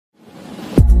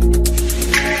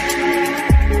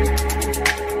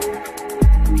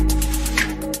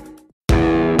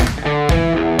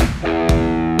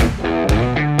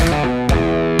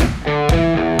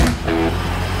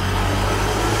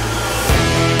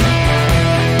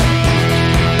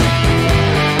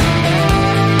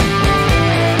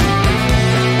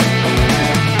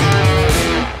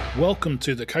welcome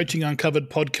to the Coaching Uncovered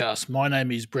podcast. My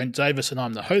name is Brent Davis and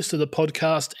I'm the host of the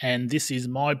podcast, and this is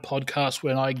my podcast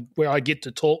where I get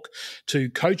to talk to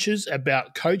coaches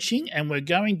about coaching, and we're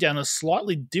going down a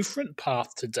slightly different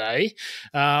path today.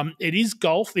 It is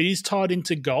golf. It is tied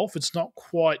into golf. It's not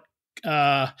quite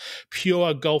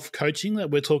pure golf coaching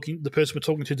that the person we're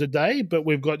talking to today, but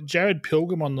we've got Jarrod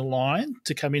Pilgrim on the line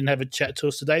to come in and have a chat to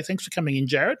us today. Thanks for coming in,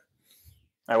 Jarrod.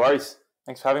 No worries.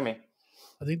 Thanks for having me.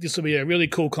 I think this will be a really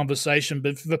cool conversation,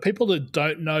 but for people that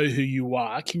don't know who you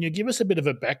are, can you give us a bit of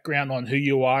a background on who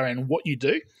you are and what you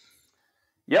do?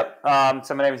 Yep.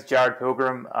 So my name is Jarrod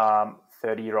Pilgrim,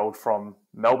 30-year-old from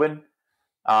Melbourne.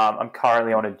 I'm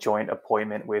currently on a joint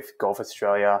appointment with Golf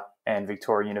Australia and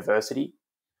Victoria University.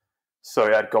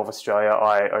 So at Golf Australia,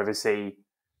 I oversee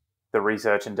the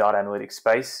research and data analytics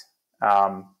space.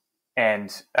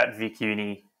 And at Vic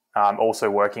Uni, I'm also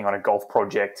working on a golf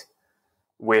project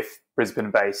with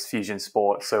Brisbane-based Fusion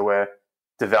Sport. So we're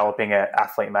developing an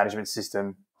athlete management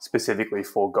system specifically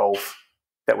for golf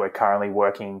that we're currently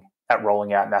working at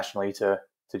rolling out nationally to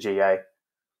GA.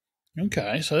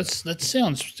 Okay, so that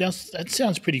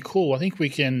sounds pretty cool. I think we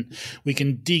can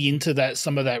dig into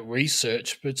some of that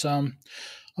research, but I'm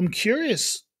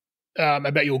curious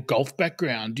about your golf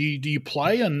background. Do you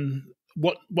play, and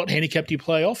what handicap do you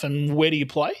play off, and where do you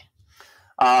play?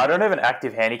 I don't have an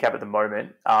active handicap at the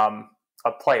moment. I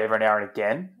play every now and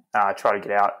again. I try to get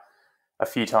out a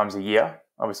few times a year.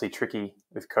 Obviously tricky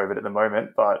with COVID at the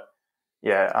moment, but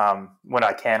yeah, when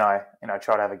I can, I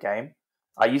try to have a game.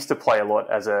 I used to play a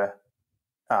lot as an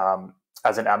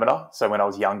amateur. So when I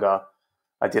was younger,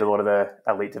 I did a lot of the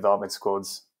elite development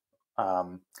squads.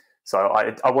 So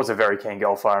I was a very keen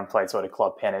golfer and played sort of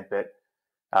club pennant, but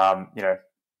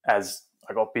as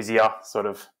I got busier, sort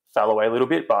of fell away a little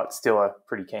bit, but still a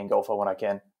pretty keen golfer when I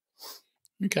can.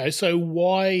 Okay, so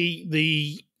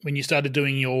when you started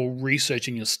doing your research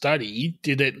and your study,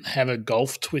 did it have a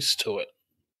golf twist to it?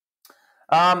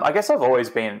 I guess I've always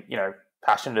been,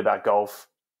 passionate about golf.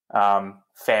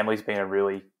 Family's been a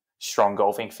really strong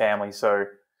golfing family. So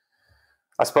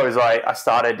I suppose I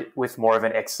started with more of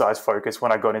an exercise focus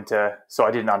when I got so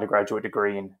I did an undergraduate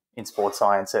degree in sports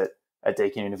science at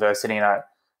Deakin University, and I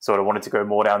sort of wanted to go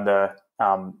more down the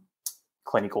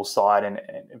clinical side and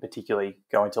particularly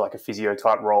go into like a physio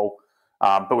type role,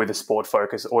 but with a sport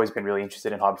focus. Always been really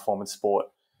interested in high performance sport.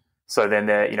 So then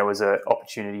there, was an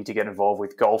opportunity to get involved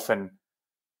with golf, and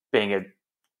being a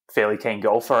fairly keen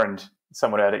golfer and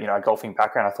someone who had a golfing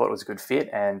background, I thought it was a good fit,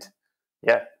 and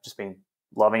yeah, just been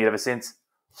loving it ever since.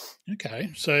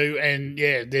 Okay, so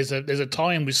there's a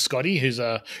tie-in with Scotty, who's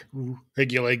a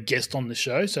regular guest on the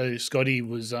show. So Scotty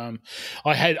was, I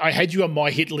had you on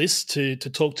my hit list to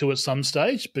talk to at some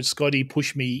stage, but Scotty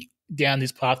pushed me down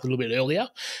this path a little bit earlier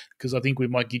because I think we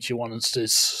might get you on to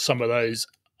some of those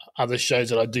other shows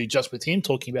that I do just with him,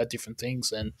 talking about different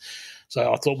things. And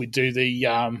so I thought we'd do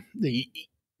the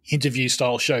interview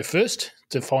style show first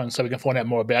so we can find out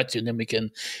more about you, and then we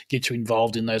can get you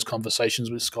involved in those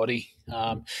conversations with Scotty.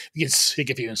 We get sick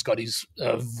of hearing Scotty's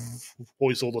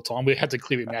voice all the time. We had to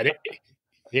clear him out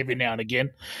every now and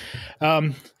again.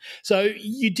 So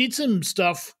you did some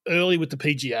stuff early with the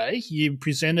PGA. You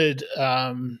presented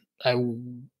a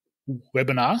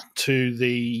webinar to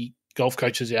the golf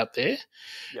coaches out there.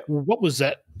 Yep. What was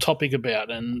that topic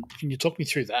about, and can you talk me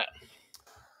through that?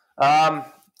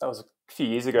 That was a few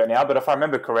years ago now, but if I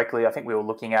remember correctly, I think we were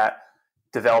looking at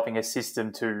developing a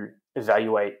system to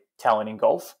evaluate talent in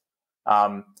golf.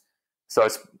 So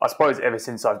I suppose ever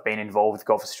since I've been involved with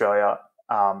Golf Australia,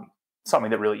 something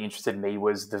that really interested me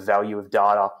was the value of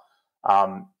data,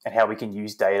 and how we can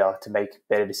use data to make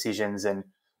better decisions, and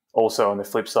also on the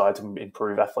flip side to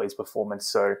improve athletes' performance.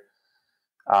 So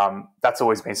that's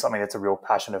always been something that's a real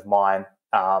passion of mine.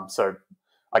 So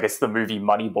I guess the movie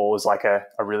Moneyball is like a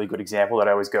really good example that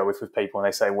I always go with people, and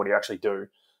they say, what do you actually do?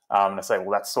 And I say,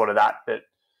 well, that's sort of that, but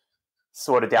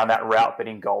sort of down that route, but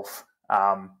in golf.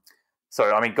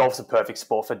 So, golf's a perfect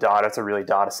sport for data. It's a really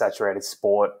data-saturated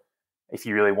sport. If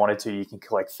you really wanted to, you can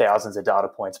collect thousands of data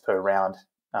points per round,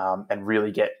 and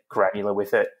really get granular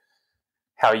with it,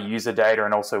 how you use the data,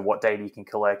 and also what data you can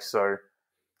collect. So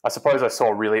I suppose I saw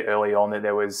really early on that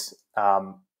there was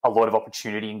a lot of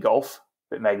opportunity in golf,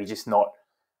 but maybe just not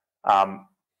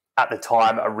at the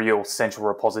time a real central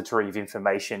repository of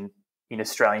information in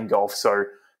Australian golf. So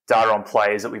data on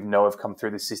players that we know have come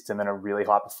through the system and are really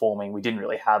high performing, we didn't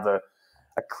really have a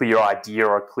clear idea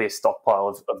or a clear stockpile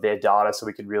of their data, so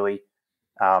we could really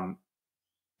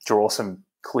draw some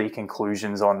clear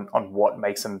conclusions on what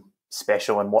makes them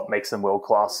special and what makes them world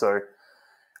class. So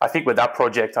I think with that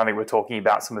project, we're talking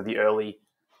about some of the early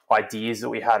ideas that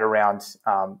we had around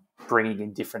bringing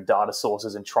in different data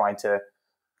sources and trying to,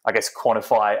 I guess,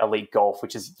 quantify elite golf,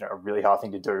 which is a really hard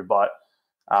thing to do. But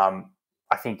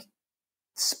I think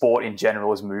sport in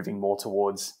general is moving more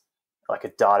towards like a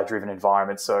data-driven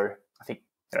environment. So I think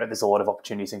there's a lot of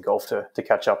opportunities in golf to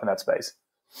catch up in that space.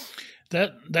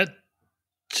 That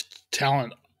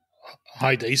talent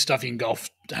ID stuff in golf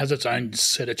has its own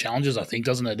set of challenges, I think,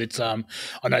 doesn't it? It's I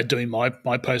know doing my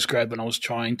postgrad when I was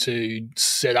trying to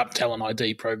set up talent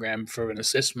ID program for an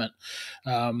assessment,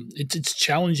 it's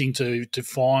challenging to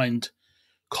find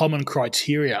common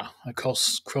criteria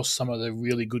across some of the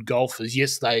really good golfers.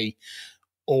 Yes, they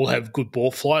all have good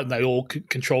ball flight and they all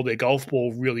control their golf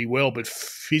ball really well, but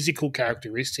physical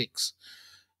characteristics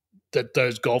that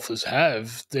those golfers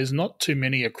have, there's not too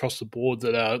many across the board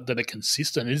that are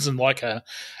consistent. It isn't like an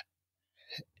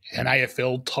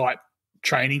AFL type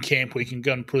training camp where you can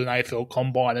go and put an AFL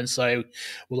combine and say,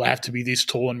 well, I have to be this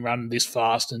tall and run this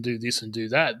fast and do this and do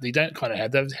that. They don't kind of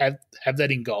have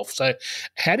that in golf. So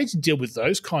how did you deal with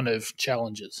those kind of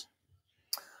challenges?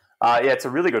 Yeah, it's a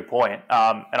really good point.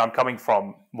 And I'm coming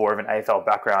from more of an AFL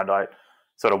background. I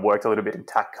sort of worked a little bit in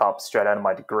TAC Cup straight out of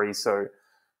my degree. So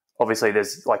obviously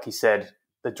there's, like you said,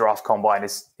 the draft combine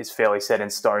is fairly set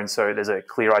in stone. So there's a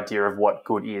clear idea of what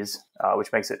good is,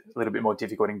 which makes it a little bit more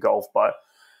difficult in golf. But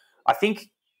I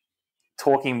think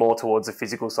talking more towards the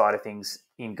physical side of things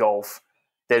in golf,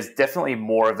 there's definitely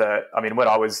more of when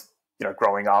I was,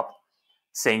 growing up,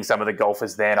 seeing some of the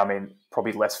golfers then,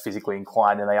 probably less physically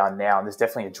inclined than they are now. And there's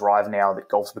definitely a drive now that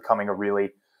golf's becoming a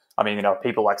really,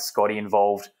 people like Scotty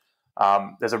involved.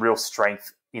 There's a real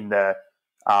strength in the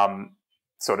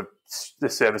sort of the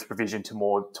service provision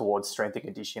towards strength and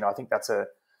conditioning. I think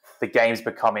the game's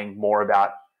becoming more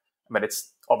about,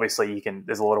 it's obviously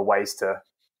there's a lot of ways to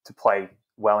play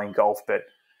well in golf, but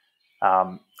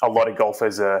a lot of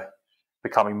golfers are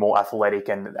becoming more athletic.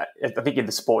 And I think in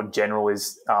the sport in general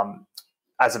is,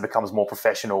 as it becomes more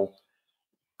professional,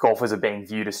 golfers are being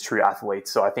viewed as true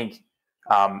athletes. So I think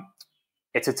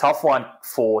it's a tough one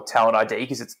for talent ID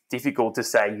because it's difficult to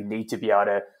say you need to be able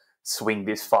to swing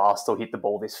this fast or hit the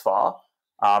ball this far.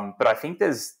 But I think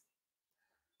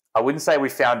I wouldn't say we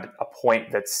found a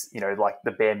point that's, like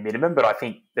the bare minimum, but I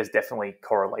think there's definitely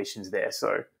correlations there.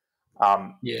 So,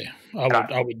 yeah,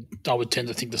 I would tend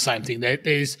to think the same thing.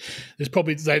 There's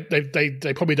probably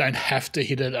they probably don't have to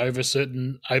hit it over say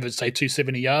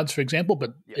 270 yards, for example,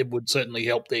 but it would certainly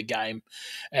help their game.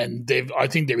 And I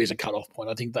think there is a cutoff point.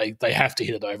 I think they have to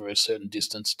hit it over a certain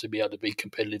distance to be able to be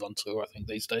competitive on tour, I think,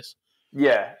 these days.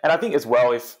 Yeah, and I think as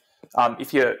well,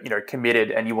 if you're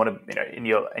committed and you want to in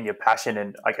your passion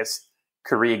and I guess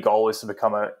career goal is to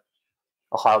become a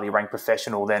highly ranked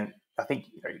professional, then I think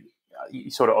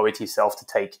you sort of owe it to yourself to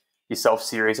take yourself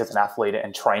serious as an athlete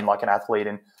and train like an athlete.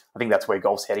 And I think that's where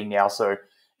golf's heading now. So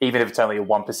even if it's only a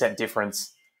 1%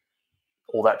 difference,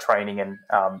 all that training and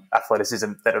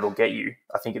athleticism that it'll get you,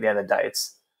 I think at the end of the day,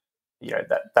 it's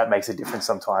that makes a difference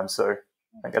sometimes. So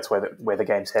I think that's where the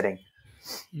game's heading.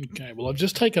 Okay, well, I've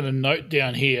just taken a note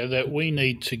down here that we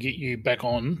need to get you back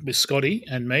on with Scotty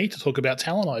and me to talk about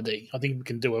talent ID. I think we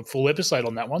can do a full episode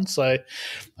on that one. So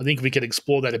I think we could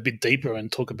explore that a bit deeper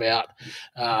and talk about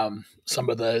some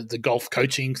of the golf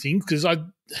coaching things. Because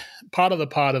part of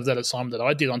that assignment that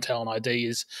I did on talent ID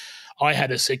is I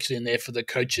had a section in there for the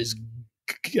coach's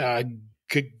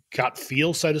gut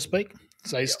feel, so to speak.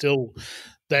 So still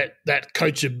that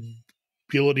coach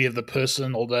ability of the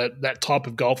person or that type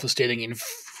of golfer standing in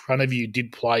front of you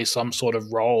did play some sort of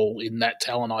role in that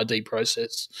talent ID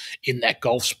process in that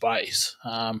golf space,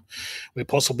 where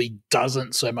possibly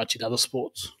doesn't so much in other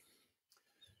sports.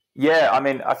 Yeah,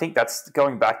 I think that's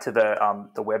going back to the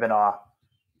webinar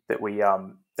that we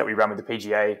ran with the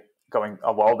PGA going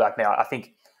a while back now. I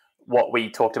think what we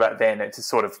talked about then, it's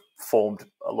sort of formed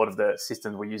a lot of the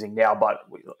systems we're using now, but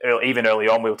even early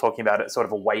on we were talking about it sort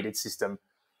of a weighted system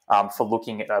for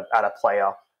looking at a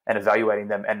player and evaluating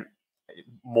them, and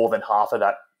more than half of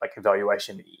that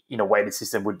evaluation in a weighted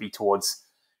system would be towards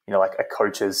like a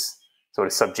coach's sort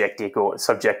of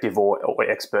subjective or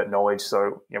expert knowledge.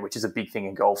 So which is a big thing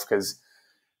in golf because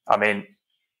I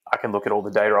can look at all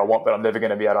the data I want, but I'm never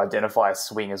going to be able to identify a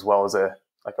swing as well as a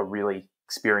really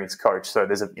experienced coach. So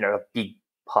there's a big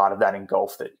part of that in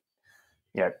golf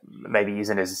that maybe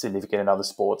isn't as significant in other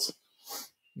sports.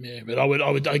 Yeah, but I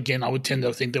would tend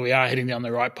to think that we are heading down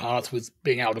the right path with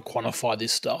being able to quantify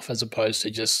this stuff as opposed to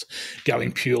just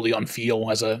going purely on feel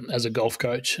as a golf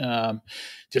coach.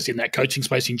 Just in that coaching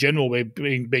space in general, we're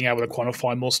being able to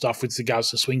quantify more stuff with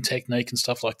regards to swing technique and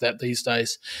stuff like that these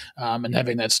days, and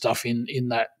having that stuff in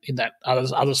that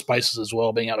other spaces as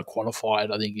well, being able to quantify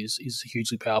it, I think is a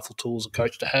hugely powerful tool as a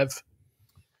coach to have.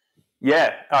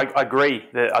 Yeah, I agree.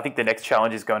 I think the next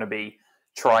challenge is going to be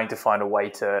trying to find a way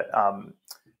to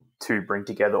bring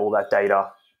together all that data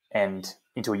and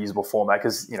into a usable format,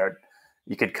 because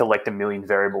you could collect a million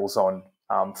variables on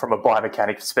from a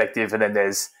biomechanic perspective, and then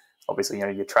there's obviously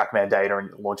your TrackMan data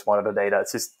and launch monitor data.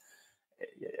 It's just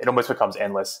it almost becomes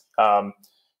endless. And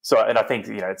I think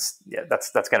that's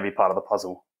going to be part of the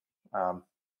puzzle.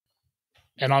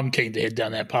 And I'm keen to head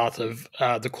down that path of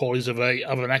the qualities of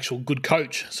an actual good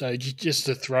coach. So just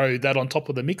to throw that on top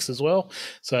of the mix as well.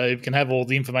 So you can have all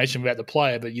the information about the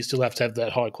player, but you still have to have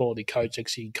that high quality coach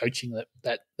actually coaching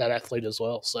that athlete as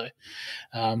well. So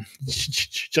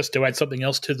just to add something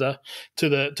else to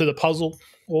the puzzle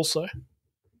also.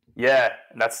 Yeah,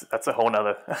 that's a whole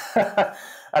nother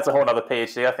that's a whole nother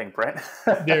PhD, I think, Brent.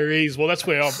 There is. Well, that's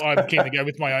where I'm keen to go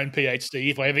with my own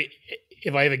PhD if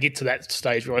I ever get to that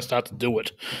stage where I start to do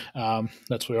it.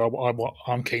 That's where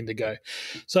I'm keen to go.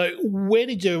 So where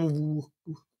did your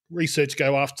research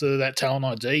go after that talent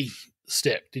ID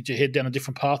step? Did you head down a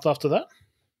different path after that?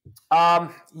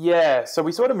 Yeah, so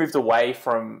we sort of moved away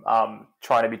from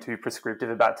trying to be too prescriptive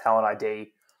about talent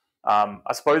ID.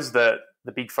 I suppose the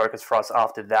big focus for us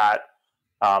after that,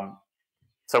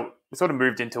 so we sort of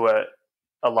moved into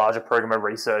a larger program of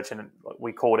research, and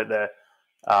we called it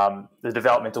the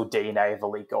developmental DNA of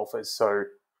elite golfers. So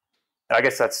I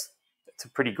guess it's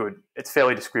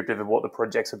fairly descriptive of what the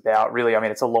project's about. Really, I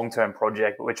mean, it's a long-term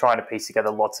project, but we're trying to piece together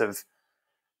lots of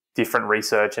different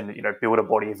research and build a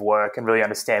body of work and really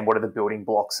understand what are the building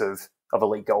blocks of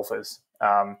elite golfers.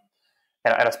 And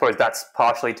I suppose that's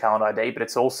partially talent ID, but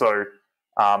it's also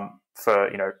for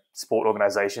sport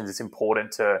organizations, it's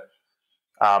important to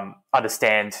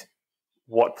understand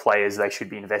what players they should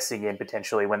be investing in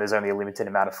potentially when there's only a limited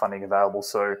amount of funding available.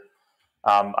 So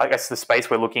I guess the space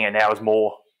we're looking at now is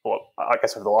more, well, I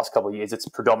guess over the last couple of years, it's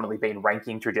predominantly been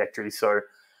ranking trajectories. So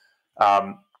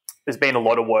there's been a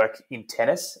lot of work in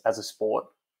tennis as a sport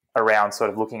around sort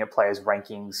of looking at players'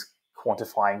 rankings,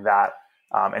 quantifying that,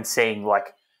 and seeing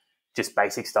like just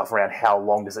basic stuff around how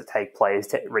long does it take players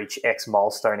to reach X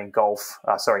milestone in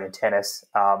in tennis.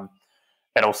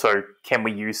 And also, can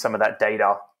we use some of that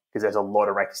data, because there's a lot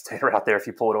of rankings data out there if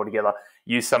you pull it all together,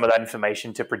 use some of that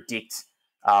information to predict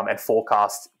and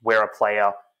forecast where a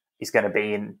player is going to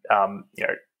be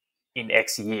in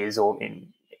X years or in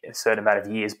a certain amount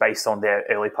of years based on their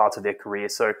early parts of their career.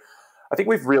 So I think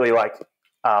we've really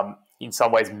in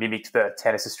some ways mimicked the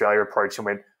Tennis Australia approach, and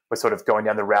we're sort of going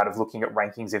down the route of looking at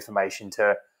rankings information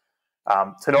to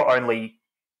not only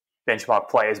benchmark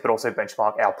players, but also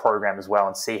benchmark our program as well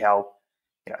and see how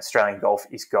Australian golf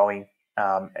is going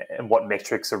and what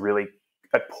metrics are really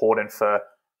important for,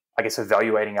 I guess,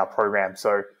 evaluating our program.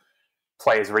 So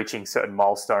players reaching certain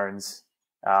milestones,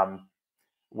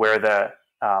 where are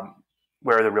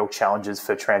the real challenges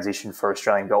for transition for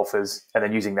Australian golfers, and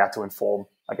then using that to inform,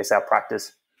 I guess, our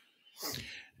practice.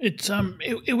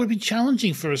 It would be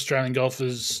challenging for Australian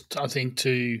golfers, I think,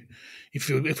 if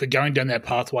we're going down that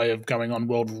pathway of going on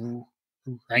world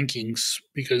rankings,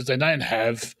 because they don't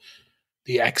have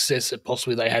the access that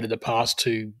possibly they had in the past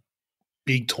to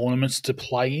big tournaments to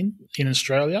play in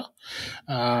Australia.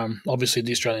 Obviously,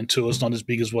 the Australian Tour is not as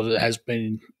big as what it has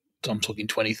been. I'm talking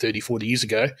 20, 30, 40 years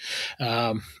ago.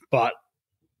 But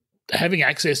having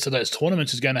access to those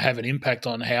tournaments is going to have an impact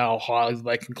on how high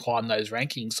they can climb those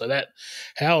rankings. So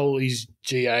how is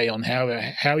GA on how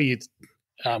are you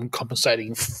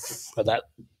compensating for that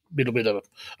little bit of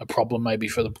a problem maybe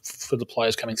for the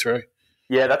players coming through?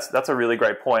 Yeah, that's a really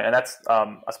great point, and that's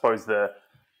I suppose the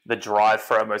drive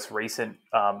for our most recent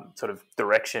sort of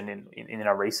direction in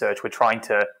our research. We're trying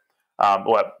to,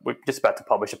 we're just about to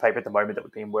publish a paper at the moment that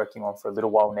we've been working on for a little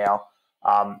while now.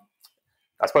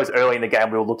 I suppose early in the game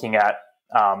we were looking at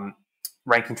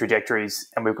ranking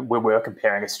trajectories, and we were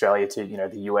comparing Australia to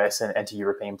the US and to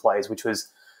European players, which was,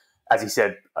 as you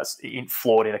said,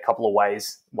 flawed in a couple of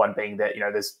ways. One being that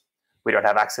we don't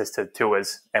have access to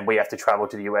tours, and we have to travel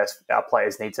to the US. Our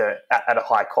players need to at a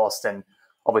high cost, and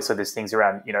obviously there's things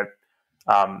around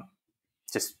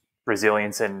just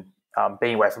resilience and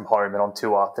being away from home and on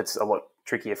tour that's a lot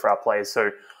trickier for our players.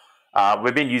 So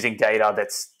we've been using data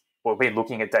we've been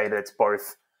looking at data that's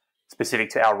both specific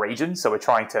to our region. So we're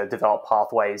trying to develop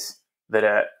pathways that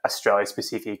are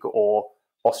Australia-specific or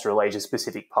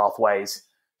Australasia-specific pathways,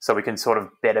 so we can sort of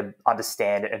better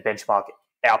understand and benchmark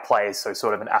our players. So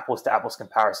sort of an apples-to-apples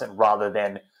comparison rather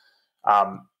than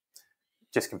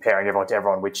just comparing everyone to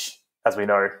everyone, which, as we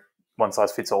know,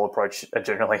 one-size-fits-all approach are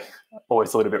generally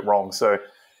always a little bit wrong. So,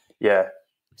 yeah,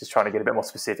 just trying to get a bit more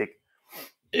specific.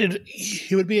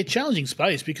 It would be a challenging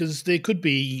space, because there could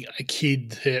be a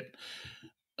kid that,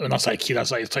 when I say kid, I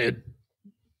say a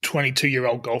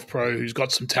 22-year-old golf pro who's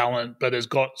got some talent but has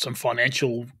got some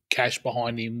financial cash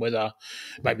behind him, whether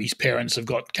maybe his parents have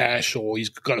got cash or he's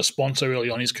got a sponsor early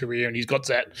on in his career and he's got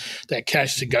that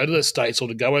cash to go to the States or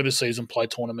to go overseas and play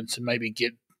tournaments and maybe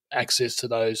get access to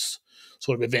those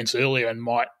sort of events earlier and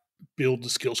might build the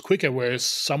skills quicker, whereas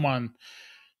someone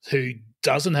who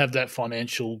doesn't have that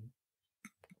financial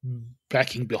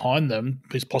backing behind them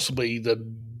is possibly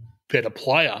the better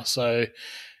player. So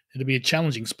it'll be a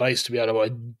challenging space to be able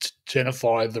to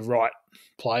identify the right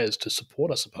players to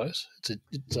support, I suppose.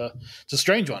 It's a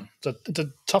strange one. It's a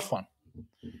tough one.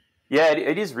 Yeah,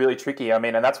 it is really tricky. I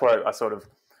mean, and that's where I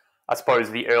suppose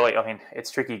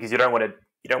it's tricky because you don't want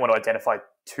to identify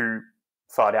too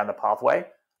far down the pathway.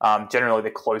 Generally,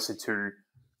 they're closer to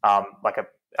like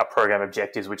our program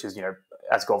objectives, which is,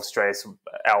 as Golf Australia,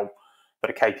 our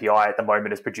KPI at the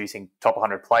moment is producing top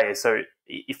 100 players. So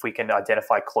if we can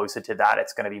identify closer to that,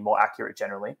 it's going to be more accurate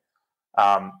generally.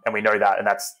 And we know that, and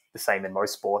that's the same in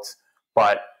most sports.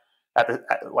 But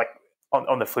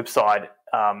on the flip side,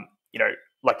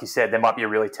 like you said, there might be a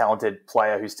really talented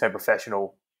player who's turned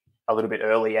professional a little bit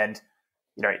early, and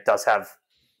it does have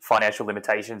financial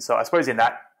limitations. So I suppose in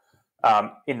that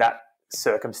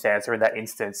circumstance or in that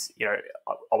instance, I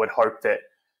would hope that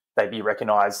they'd be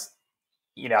recognised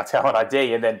in our talent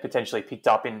ID and then potentially picked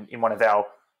up in one of our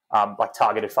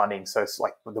targeted funding. So it's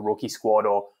like the rookie squad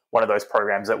or one of those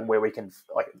programs where we can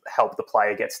help the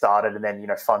player get started and then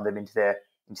fund them into their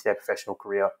professional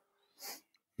career.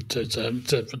 It's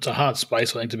a hard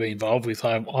space, I think, to be involved with.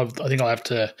 I think I'll have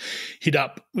to hit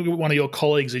up one of your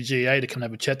colleagues at GA to come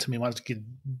and have a chat to me. I might have to get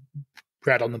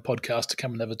Brad on the podcast to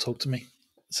come and have a talk to me.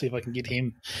 See if I can get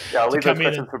him. Yeah, I'll leave those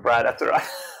questions for Brad after.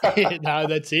 Yeah, no,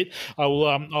 that's it.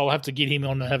 I'll have to get him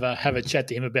on and have a chat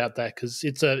to him about that because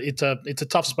it's a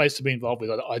tough space to be involved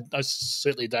with. I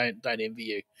certainly don't envy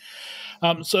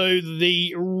you. So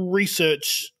the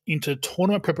research into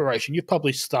tournament preparation, you've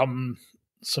published some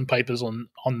papers on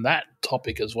that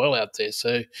topic as well out there.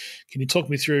 So can you talk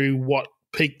me through what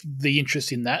piqued the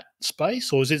interest in that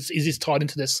space, or is this tied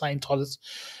into the same type? Was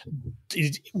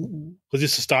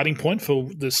this a starting point for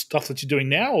the stuff that you're doing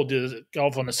now, or does it go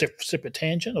off on a separate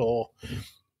tangent? Or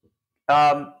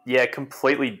yeah,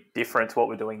 completely different to what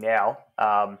we're doing now.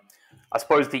 I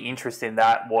suppose the interest in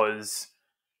that was,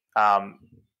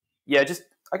 just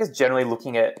I guess generally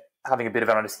looking at having a bit of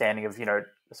an understanding of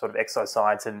sort of exercise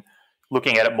science and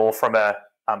looking at it more from a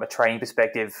training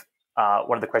perspective.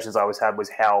 One of the questions I always had was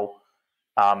how.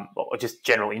 Or just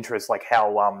general interest, like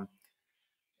how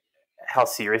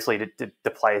seriously did the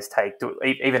players take,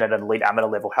 even at an elite amateur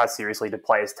level, how seriously do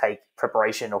players take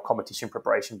preparation or competition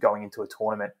preparation going into a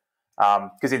tournament?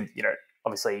 Because in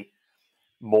obviously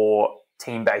more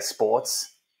team-based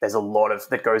sports, there's a lot of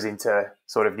that goes into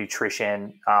sort of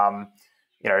nutrition,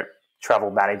 travel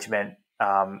management,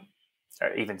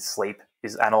 even sleep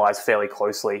is analysed fairly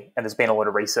closely, and there's been a lot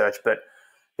of research, but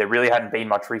there really hadn't been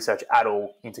much research at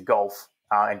all into golf.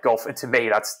 And golf, and to me,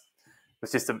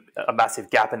 was just a massive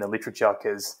gap in the literature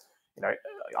because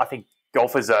I think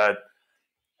golfers are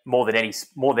more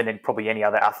than probably any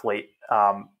other athlete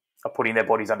are putting their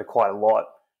bodies under quite a lot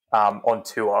on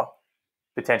tour.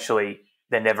 Potentially,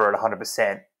 they're never at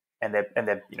 100%, and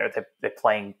they're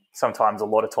playing sometimes a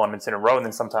lot of tournaments in a row, and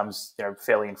then sometimes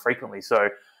fairly infrequently. So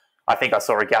I think I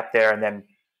saw a gap there, and then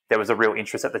there was a real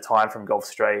interest at the time from Golf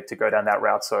Australia to go down that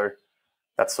route. So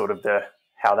that's sort of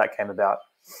how that came about.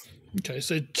 Okay,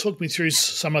 so talk me through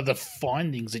some of the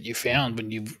findings that you found when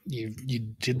you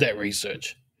did that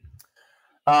research.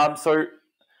 I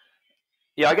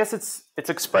guess it's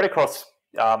spread across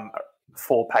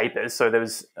 4 papers. So there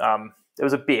was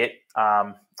a bit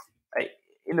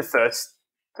in the first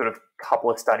sort of couple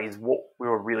of studies. What we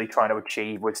were really trying to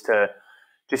achieve was to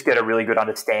just get a really good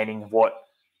understanding of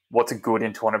what's a good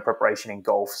in tournament preparation in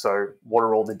golf. So what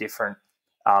are all the different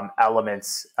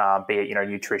elements, be it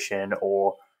nutrition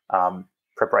or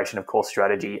preparation of course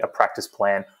strategy, a practice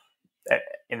plan,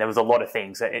 and there was a lot of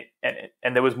things,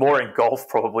 and there was more in golf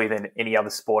probably than any other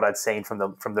sport I'd seen from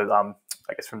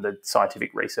the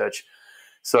scientific research.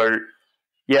 So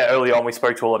yeah, early on we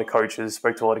spoke to a lot of coaches,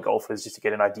 spoke to a lot of golfers just to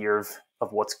get an idea of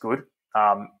what's good,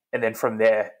 and then from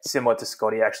there, similar to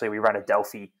Scotty, actually we ran a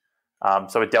Delphi.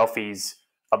 So a Delphi is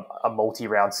a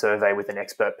multi-round survey with an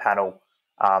expert panel.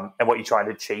 And what you're trying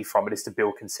to achieve from it is to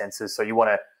build consensus. So you want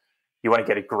to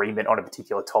get agreement on a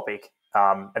particular topic,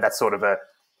 and that's sort of a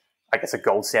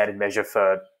gold standard measure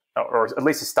for, or at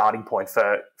least a starting point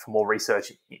for more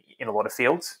research in a lot of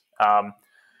fields.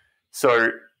 So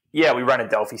yeah, we ran a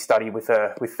Delphi study with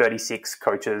 36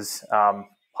 coaches, high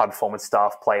performance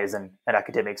staff, players, and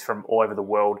academics from all over the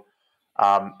world.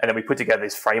 And then we put together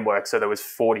this framework. So there was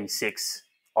 46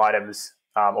 items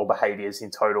or behaviors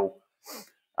in total.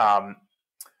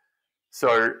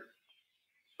 So,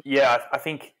 yeah, I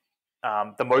think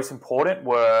the most important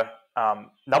were,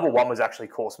 number one was actually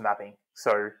course mapping.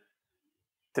 So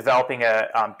developing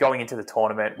going into the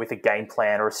tournament with a game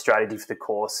plan or a strategy for the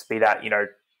course, be that,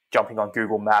 jumping on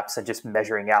Google Maps and just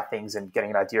measuring out things and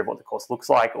getting an idea of what the course looks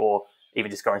like, or even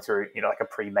just going through, like a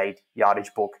pre-made yardage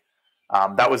book.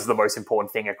 That was the most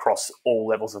important thing across all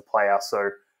levels of player.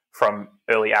 So from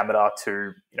early amateur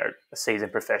to, a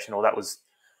seasoned professional, that was,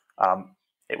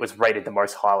 it was rated the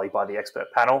most highly by the expert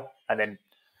panel. And then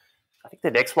I think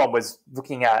the next one was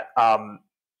looking at,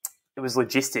 it was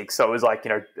logistics. So it was like,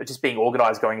 just being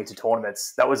organized going into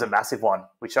tournaments. That was a massive one,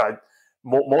 which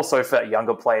more so for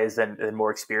younger players than more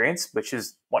experienced, which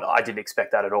is one I didn't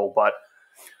expect that at all. But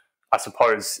I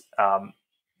suppose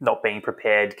not being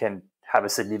prepared can have a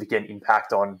significant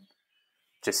impact on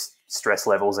just stress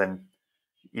levels, and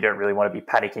you don't really want to be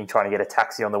panicking trying to get a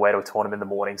taxi on the way to a tournament in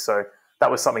the morning. So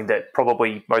that was something that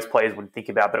probably most players wouldn't think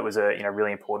about, but it was a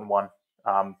really important one,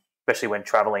 especially when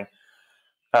traveling.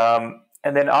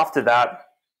 And then after that,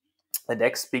 the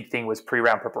next big thing was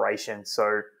pre-round preparation.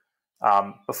 So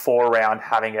before a round,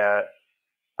 having a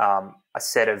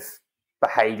set of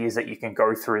behaviors that you can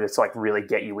go through that's like really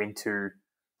get you into,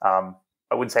 I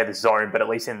wouldn't say the zone, but at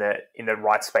least in the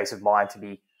right space of mind to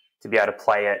be able to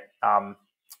play at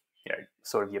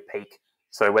sort of your peak.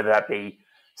 So whether that be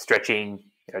stretching,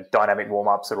 dynamic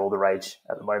warm-ups are all the rage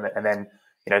at the moment, and then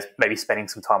maybe spending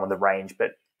some time on the range.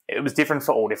 But it was different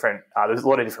for all different. There's a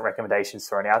lot of different recommendations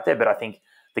thrown out there, but I think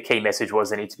the key message was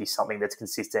there needs to be something that's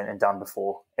consistent and done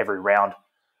before every round.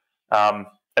 And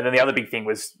then the other big thing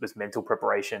was mental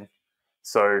preparation.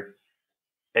 So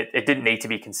it didn't need to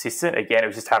be consistent. Again, it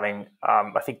was just having,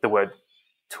 I think the word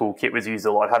toolkit was used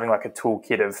a lot, having like a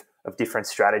toolkit of different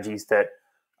strategies that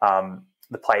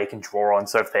the player can draw on.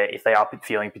 So if they are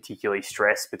feeling particularly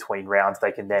stressed between rounds,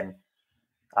 they can then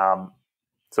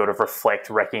sort of reflect,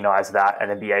 recognize that, and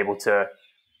then be able to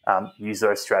use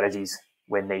those strategies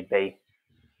when need be.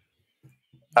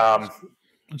 Cool.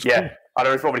 I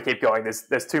don't know if you want me to keep going.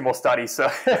 There's two more studies. So,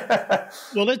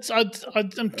 well,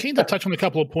 I'm keen to touch on a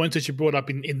couple of points that you brought up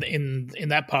in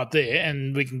that part there,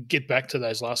 and we can get back to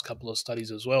those last couple of studies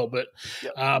as well. But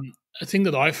yep. A thing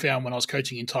that I found when I was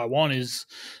coaching in Taiwan is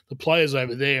the players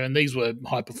over there, and these were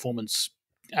high performance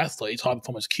athletes, high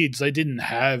performance kids. They didn't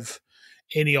have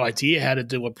any idea how to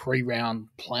do a pre-round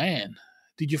plan.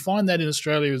 Did you find that in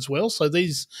Australia as well? So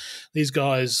these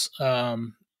guys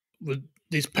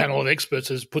this panel of experts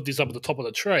has put this up at the top of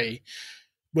the tree.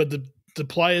 Were the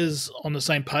players on the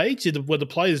same page? Were the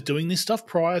players doing this stuff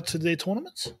prior to their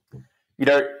tournaments?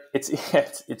 It's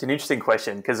an interesting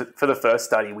question, because for the first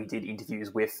study we did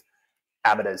interviews with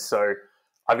amateurs. So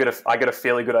I got a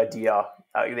fairly good idea.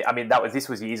 This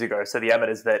was years ago. So the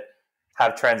amateurs that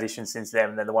have transitioned since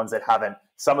then, and then the ones that haven't,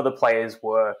 some of the players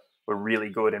were really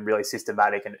good and really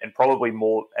systematic, and probably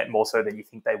more so than you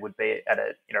think they would be at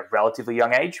a relatively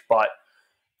young age. But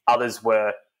others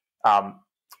were,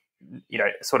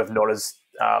 sort of not as,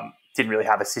 didn't really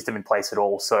have a system in place at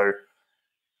all. So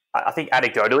I think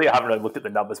anecdotally, I haven't really looked at the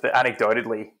numbers, but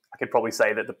anecdotally, I could probably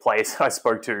say that the players I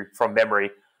spoke to from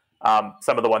memory,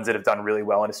 some of the ones that have done really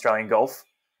well in Australian golf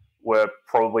were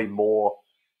probably more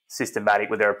systematic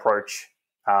with their approach,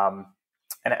 and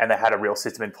they had a real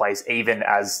system in place, even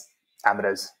as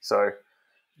amateurs. So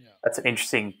that's an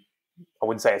interesting, I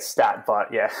wouldn't say a stat,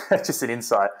 but yeah, just an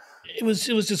insight. It was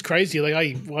just crazy. Like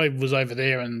I was over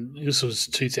there, and this was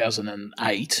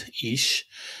 2008-ish.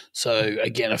 So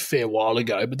again, a fair while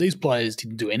ago. But these players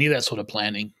didn't do any of that sort of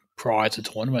planning prior to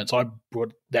tournaments. I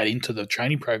brought that into the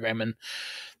training program, and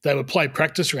they would play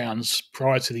practice rounds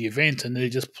prior to the event, and they're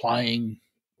just playing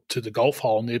to the golf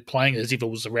hole, and they're playing as if it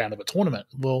was a round of a tournament.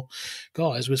 Well,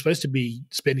 guys, we're supposed to be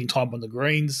spending time on the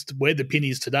greens. Where the pin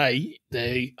is today,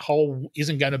 the hole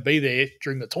isn't going to be there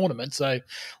during the tournament, so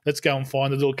let's go and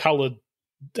find the little coloured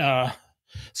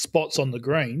spots on the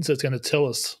greens that's going to tell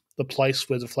us the place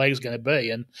where the flag is going to be,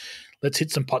 and let's hit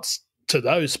some putts to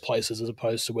those places as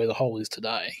opposed to where the hole is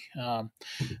today. And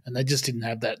they just didn't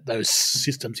have those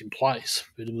systems in place.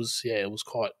 But it was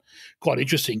quite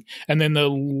interesting. And then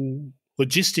the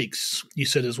logistics, you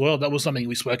said as well, that was something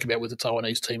we spoke about with the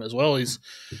Taiwanese team as well, is,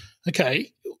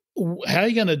 okay, how are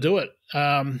you going to do it?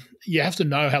 You have to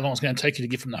know how long it's going to take you to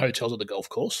get from the hotel to the golf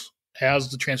course.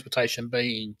 How's the transportation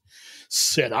being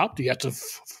set up? Do you have to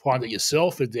find it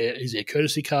yourself? Is there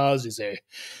courtesy cars? Is there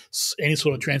any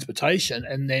sort of transportation?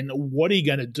 And then what are you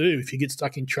going to do if you get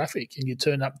stuck in traffic and you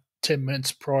turn up 10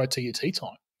 minutes prior to your tee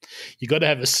time? you got to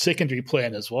have a secondary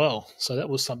plan as well. So that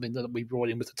was something that we brought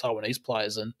in with the Taiwanese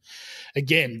players. And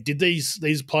again, did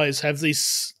these players have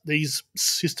these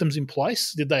systems in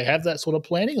place? Did they have that sort of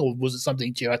planning, or was it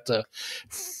something you had to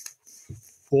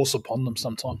force upon them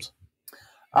sometimes?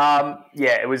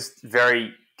 Yeah, it was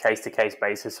very case-to-case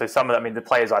basis. So some of them, I mean, the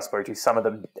players I spoke to, some of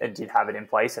them did have it in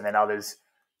place and then others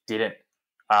didn't.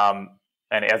 And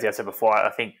as I said before, I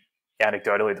think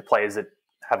anecdotally the players that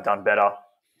have done better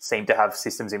seem to have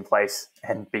systems in place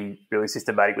and be really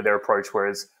systematic with their approach,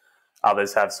 whereas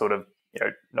others have sort of,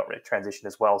 not really transitioned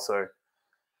as well. So,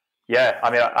 yeah, I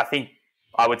mean, I think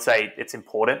I would say it's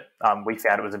important. We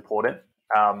found it was important.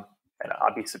 And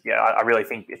I really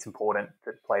think it's important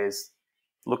that players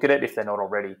look at it if they're not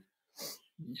already.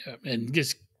 Yeah, and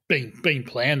just being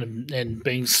planned and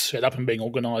being set up and being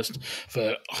organised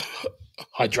for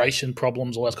hydration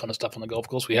problems, all that kind of stuff on the golf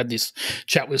course. We had this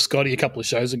chat with Scotty a couple of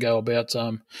shows ago about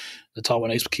the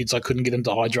Taiwanese kids. I couldn't get them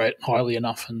to hydrate highly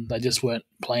enough, and they just weren't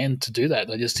planned to do that.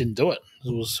 They just didn't do it.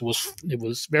 It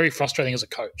was very frustrating as a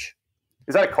coach.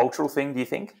 Is that a cultural thing, do you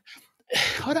think?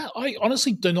 I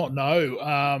honestly do not know.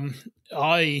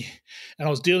 I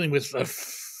was dealing with a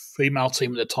female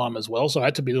team at the time as well, so I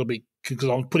had to be a little bit, because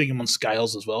I'm putting them on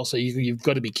scales as well. So you've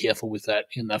got to be careful with that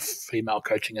in the female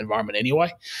coaching environment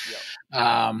anyway.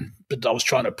 Yeah. But I was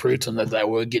trying to prove to them that they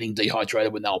were getting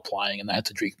dehydrated when they were playing, and they had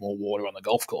to drink more water on the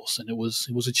golf course, and it was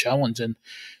a challenge. And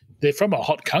they're from a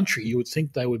hot country; you would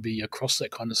think they would be across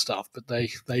that kind of stuff, but they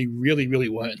really, really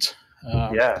weren't.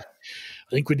 Yeah.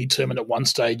 I think we determined at one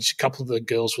stage a couple of the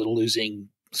girls were losing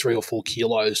 3 or 4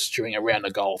 kilos during a round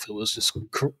of golf. It was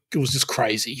just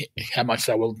crazy how much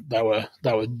they were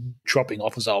dropping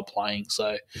off as they were playing.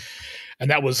 So,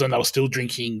 and they were still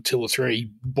drinking 2 or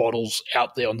 3 bottles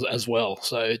out there as well.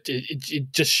 So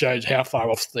it just showed how far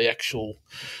off the actual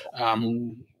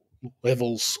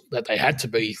levels that they had to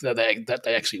be, that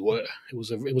they actually were. It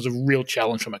was a real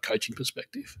challenge from a coaching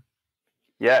perspective.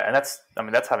 Yeah, and that's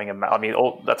having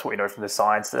that's what we know from the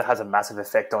science. That has a massive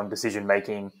effect on decision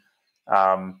making.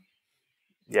 A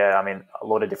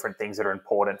lot of different things that are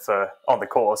important for on the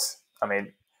course. I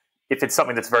mean, if it's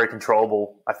something that's very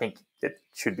controllable, I think it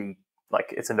should be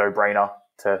it's a no-brainer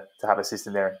to have a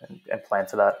system there and plan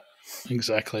for that.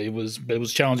 Exactly. It was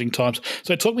challenging times.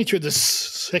 So talk me through the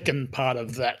second part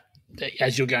of that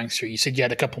as you're going through. You said you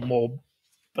had a couple more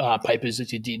papers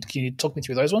that you did. Can you talk me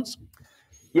through those ones?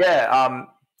 Yeah.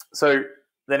 So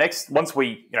the next, once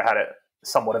we had a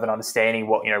somewhat of an understanding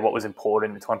what was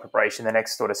important in time preparation, the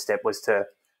next sort of step was to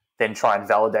then try and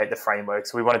validate the framework.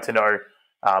 So we wanted to know,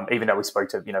 even though we spoke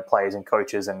to players and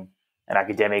coaches and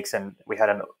academics, and we had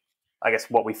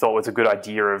what we thought was a good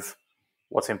idea of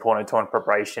what's important in time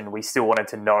preparation, we still wanted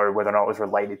to know whether or not it was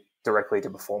related directly to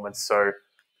performance. So,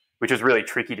 which was really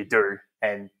tricky to do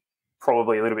and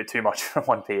probably a little bit too much for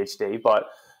one PhD, but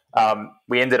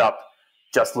we ended up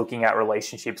just looking at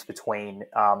relationships between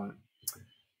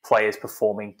players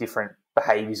performing different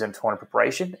behaviours in tournament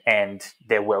preparation and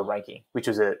their world ranking, which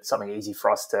was something easy for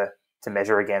us to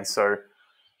measure against. So,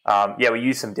 we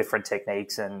used some different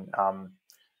techniques, and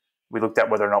we looked at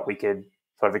whether or not we could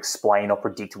sort of explain or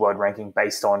predict world ranking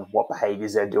based on what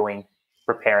behaviours they're doing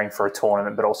preparing for a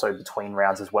tournament, but also between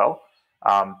rounds as well.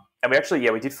 And we actually,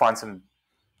 we did find some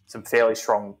fairly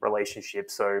strong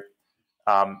relationships. So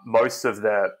most of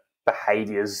the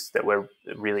behaviours that were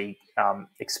really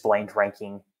explained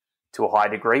ranking to a high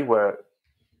degree were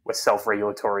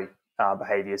self-regulatory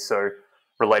behaviours, so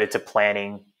related to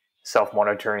planning,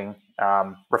 self-monitoring,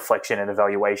 reflection and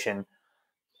evaluation.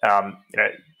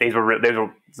 These were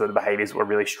the behaviours that were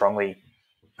really strongly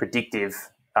predictive,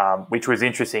 which was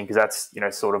interesting because that's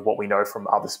sort of what we know from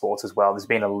other sports as well. There's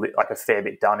been a fair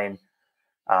bit done in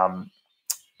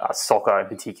soccer in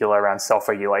particular around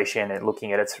self-regulation and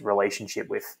looking at its relationship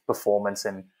with performance,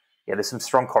 and there's some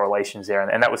strong correlations there,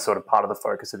 and that was sort of part of the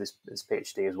focus of this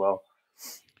PhD as well.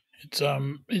 It's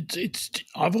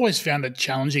I've always found it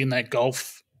challenging in that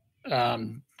golf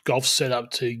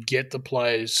setup to get the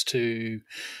players to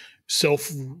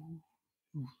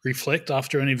self-reflect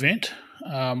after an event,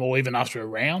 or even after a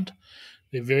round.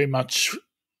 They're very much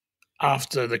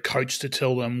after the coach to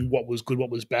tell them what was good, what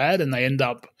was bad, and they end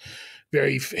up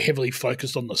very heavily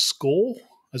focused on the score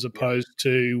as opposed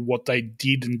to what they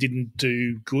did and didn't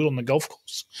do good on the golf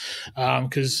course.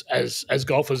 Because as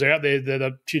golfers out there that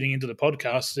are tuning into the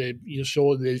podcast, you're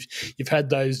sure you've had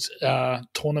those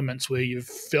tournaments where you've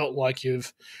felt like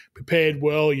you've prepared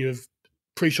well, you've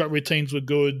pre-shot routines were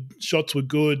good, shots were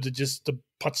good, the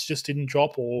putts just didn't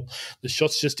drop, or the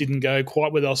shots just didn't go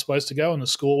quite where they were supposed to go, and the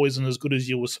score isn't as good as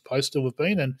you were supposed to have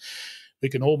been. And we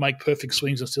can all make perfect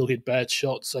swings and still hit bad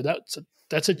shots. So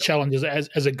that's a challenge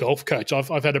as a golf coach.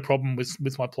 I've had a problem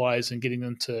with my players and getting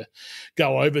them to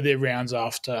go over their rounds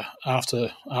after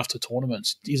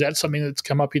tournaments. Is that something that's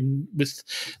come up with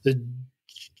the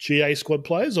GA squad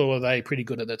players, or are they pretty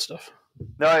good at that stuff?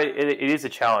 No, it is a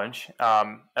challenge,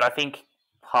 and I think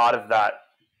part of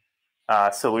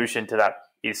that solution to that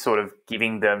is sort of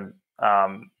giving them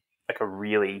like a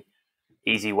really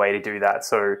easy way to do that.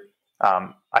 So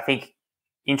I think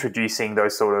introducing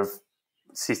those sort of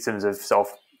systems of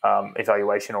self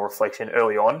evaluation or reflection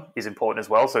early on is important as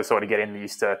well. So sort of getting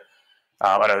used to,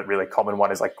 I know a really common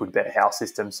one is like good, better, house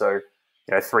system. So,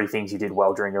 3 things you did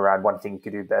well during the round, 1 thing you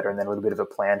could do better, and then a little bit of a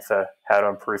plan for how to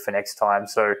improve for next time.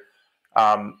 So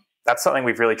that's something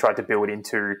we've really tried to build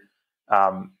into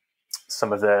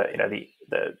some of the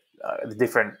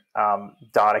different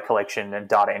data collection and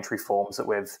data entry forms that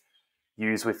we've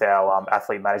used with our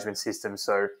athlete management system.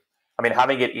 So, I mean,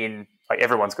 having it in, like,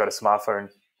 everyone's got a smartphone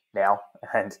now,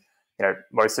 and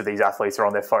most of these athletes are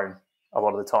on their phone a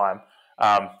lot of the time,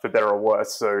 for better or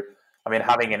worse. So, I mean,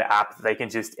 having an app they can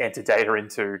just enter data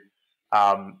into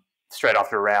straight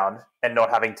after a round, and not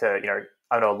having to,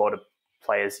 I know a lot of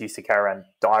players used to carry around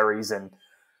diaries and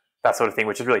that sort of thing,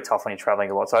 which is really tough when you're traveling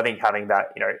a lot. So I think having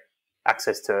that,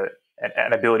 access to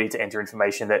an ability to enter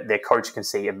information that their coach can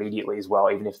see immediately as well,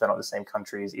 even if they're not in the same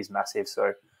country, is massive.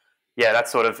 So yeah,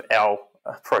 that's sort of our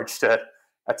approach to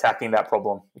attacking that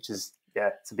problem, which is,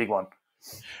 it's a big one.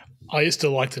 I used to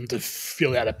like them to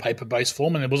fill out a paper-based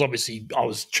form, and it was obviously I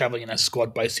was traveling in a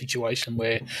squad-based situation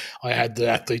where I had the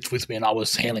athletes with me and I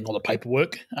was handling all the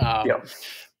paperwork.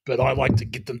 But I like to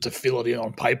get them to fill it in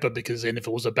on paper, because then if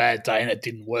it was a bad day and it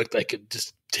didn't work, they could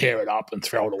just tear it up and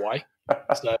throw it away.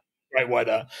 So great way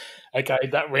to, okay,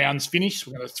 that round's finished,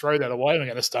 we're going to throw that away and we're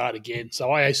going to start again.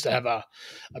 So I used to have a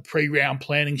pre-round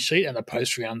planning sheet and a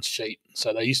post-round sheet.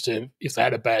 So they used to, if they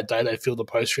had a bad day, they'd fill the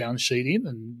post-round sheet in,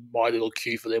 and my little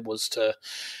cue for them was to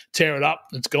tear it up.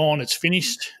 It's gone, it's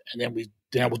finished, and then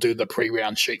we'll do the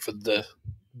pre-round sheet for the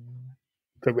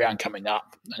round coming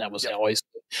up. And that was how I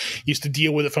used to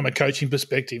deal with it from a coaching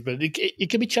perspective. But it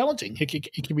can be challenging.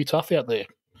 It can be tough out there.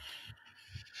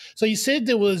 So you said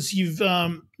there was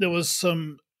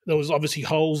obviously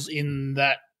holes in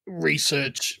that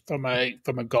research from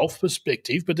a golf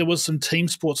perspective, but there was some team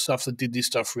sports stuff that did this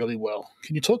stuff really well.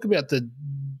 Can you talk about the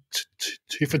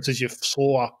differences you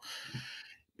saw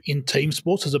in team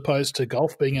sports as opposed to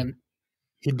golf being an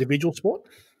individual sport?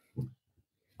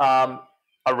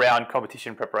 Around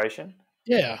competition preparation?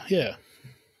 Yeah.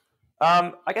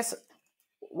 I guess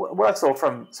what I saw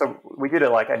so we did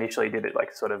it, initially did it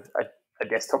like sort of a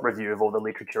desktop review of all the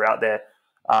literature out there,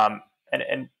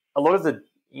 and a lot of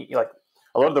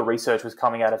the research was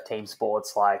coming out of team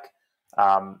sports, like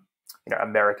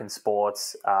American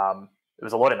sports. There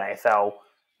was a lot in AFL.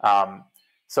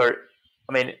 So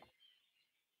I mean,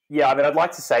 I'd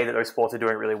like to say that those sports are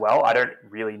doing really well. I don't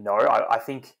really know. I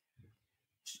think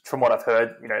from what I've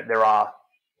heard, there are,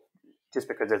 just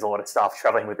because there's a lot of staff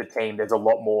traveling with the team, there's a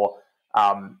lot more,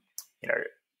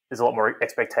 there's a lot more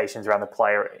expectations around the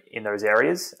player in those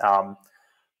areas.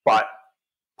 But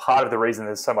part of the reason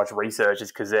there's so much research is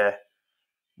because they're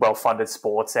well-funded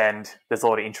sports, and there's a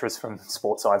lot of interest from the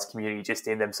sports science community just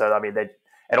in them. So, I mean,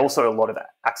 and also a lot of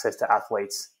access to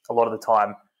athletes a lot of the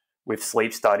time with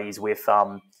sleep studies, with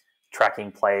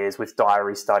tracking players, with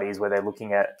diary studies where they're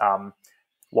looking at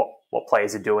what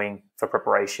players are doing for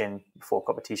preparation before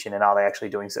competition, and are they actually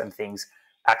doing certain things.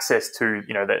 Access to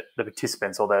the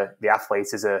participants or the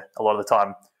athletes is a lot of the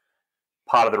time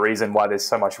part of the reason why there's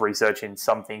so much research in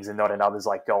some things and not in others,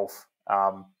 like golf.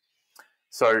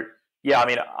 So I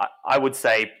mean, I would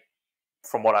say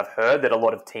from what I've heard that a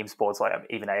lot of team sports, like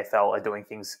even AFL, are doing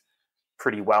things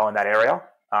pretty well in that area.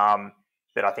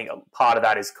 But I think part of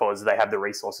that is because they have the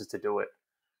resources to do it.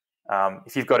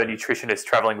 If you've got a nutritionist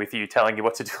traveling with you telling you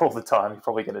what to do all the time, you're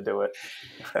probably going to do it.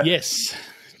 Yes,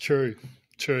 true.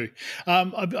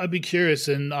 I'd be curious,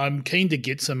 and I'm keen to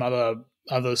get some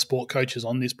other sport coaches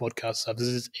on this podcast. So if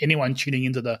there's anyone tuning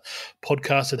into the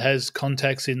podcast that has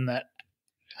contacts in that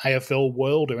AFL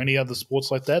world or any other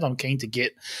sports like that, I'm keen to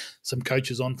get some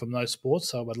coaches on from those sports.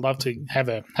 So I'd love to have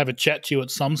a chat to you at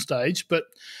some stage. But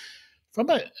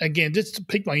just to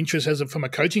pique my interest from a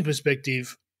coaching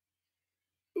perspective,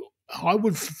 I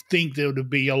would think that it would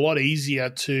be a lot easier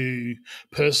to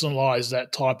personalize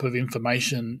that type of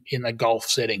information in a golf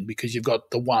setting, because you've got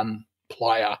the one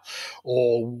player,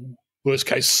 or worst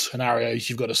case scenarios,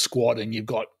 you've got a squad and you've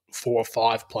got 4 or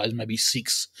 5 players, maybe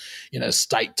 6 in a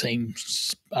state team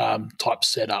type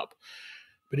setup.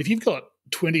 But if you've got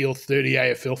 20 or 30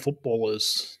 AFL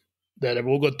footballers, that have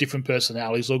all got different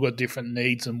personalities, all got different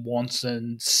needs and wants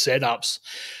and setups.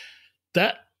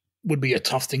 That would be a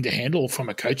tough thing to handle from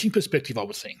a coaching perspective, I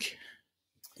would think.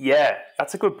 Yeah,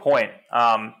 that's a good point.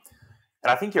 And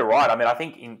I think you're right. I mean, I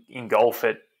think in golf,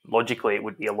 logically it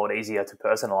would be a lot easier to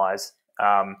personalize.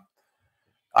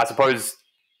 I suppose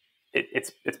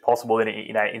it's possible that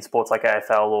in sports like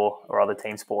AFL or other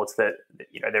team sports that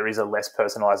there is a less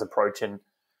personalized approach, and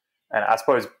I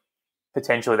suppose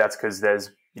potentially that's because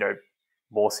there's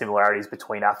more similarities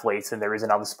between athletes, and there is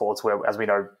in other sports where, as we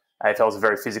know, AFL is a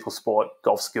very physical sport,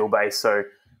 golf skill based, so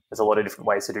there's a lot of different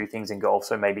ways to do things in golf.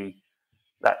 So maybe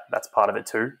that's part of it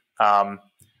too.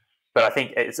 But I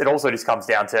think it also just comes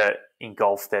down to, in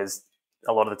golf, there's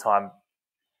a lot of the time,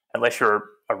 unless you're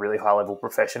a really high level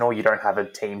professional, you don't have a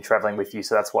team traveling with you,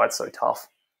 so that's why it's so tough.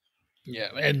 Yeah,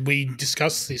 and we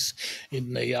discussed this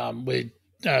in the we're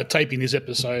taping this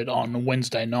episode on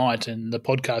Wednesday night, and the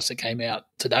podcast that came out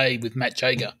today with Matt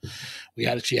Jager, we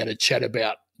actually had a chat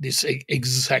about this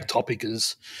exact topic: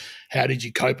 is how did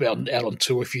you cope out on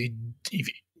tour if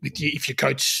your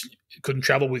coach couldn't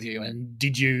travel with you, and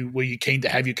were you keen to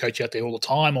have your coach out there all the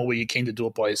time, or were you keen to do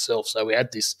it by yourself? So we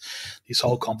had this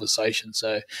whole conversation.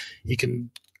 So you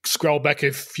can scroll back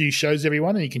a few shows,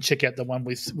 everyone, and you can check out the one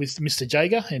with Mr.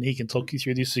 Jager, and he can talk you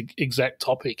through this exact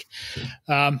topic.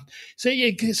 So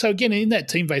again, in that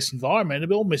team-based environment, it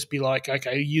will almost be like,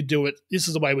 okay, you do it, this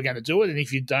is the way we're going to do it, and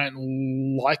if you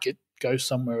don't like it, go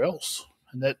somewhere else.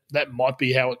 And that might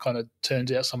be how it kind of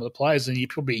turns out some of the players. And you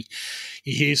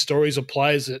hear stories of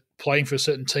players that playing for a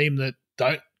certain team that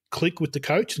don't click with the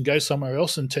coach and go somewhere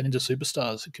else and turn into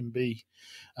superstars. It can be,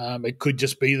 it could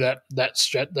just be that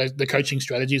the coaching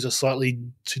strategies are slightly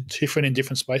different in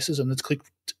different spaces, and it's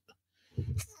clicked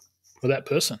for that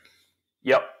person.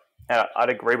 Yep, I'd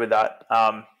agree with that.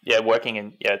 Working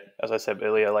in as I said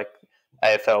earlier, like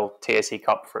AFL TSE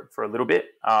Cup for a little bit.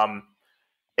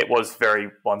 It was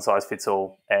very one size fits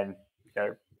all, and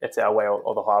it's our way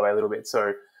or the highway a little bit.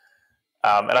 So,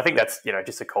 and I think that's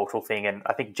just a cultural thing, and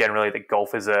I think generally that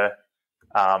golf is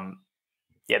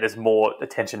there's more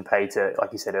attention paid to,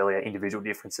 like you said earlier, individual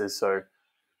differences. So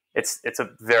it's a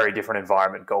very different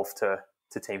environment, golf to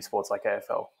team sports like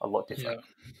AFL, a lot different.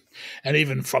 Yeah. And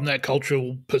even from that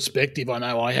cultural perspective, I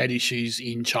know I had issues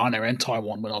in China and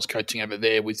Taiwan when I was coaching over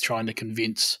there with trying to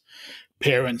convince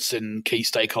parents and key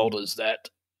stakeholders that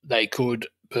they could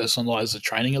personalize the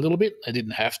training a little bit. They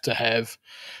didn't have to have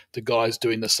the guys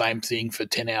doing the same thing for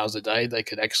 10 hours a day. They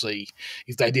could actually,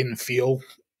 if they didn't feel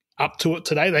up to it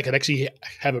today, they could actually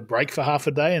have a break for half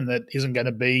a day, and that isn't going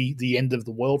to be the end of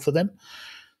the world for them.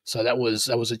 So that was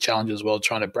a challenge as well,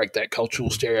 trying to break that cultural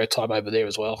stereotype over there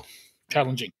as well.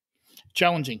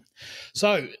 Challenging.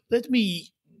 So let me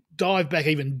dive back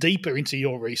even deeper into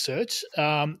your research.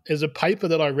 There's a paper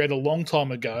that I read a long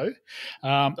time ago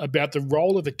about the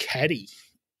role of a caddy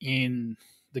in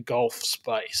the golf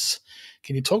space.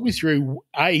 Can you talk me through,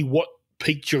 what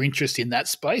piqued your interest in that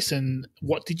space, and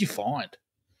what did you find?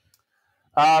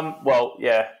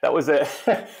 That was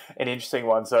an interesting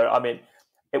one. So, I mean,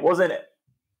 it wasn't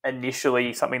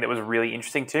initially something that was really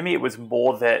interesting to me. It was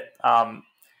more that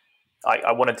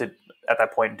I wanted to, at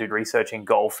that point, do research in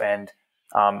golf, and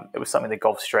it was something that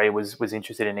Golf Australia was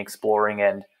interested in exploring,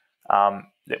 and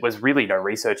there was really no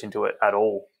research into it at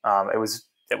all. There was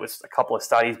a couple of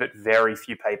studies, but very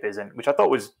few papers, and which I thought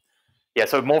was,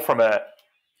 so more from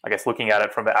looking at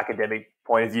it from an academic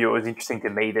point of view, it was interesting to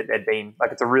me that there'd been, I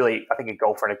think a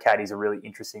golfer and a caddy is a really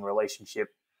interesting relationship.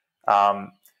 And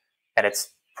it's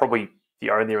probably the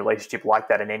only relationship like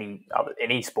that in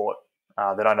any sport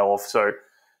that I know of. So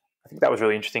I think that was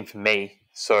really interesting for me.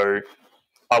 So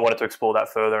I wanted to explore that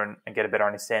further and get a better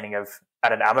understanding of,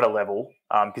 at an amateur level,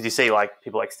 because you see like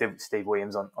people like Steve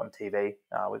Williams on TV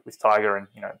with Tiger and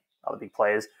other big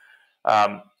players,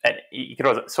 and you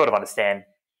can sort of understand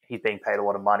he's being paid a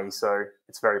lot of money, so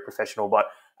it's very professional. But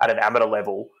at an amateur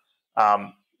level,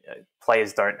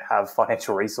 players don't have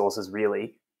financial resources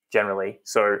really, generally.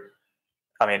 So,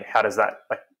 I mean, how does that,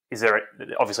 is there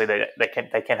obviously they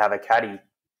can have a caddy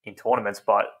in tournaments,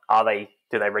 but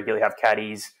do they regularly have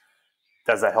caddies?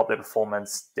 Does that help their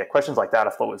performance? Yeah, questions like that I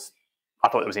thought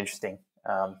it was interesting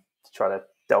to try to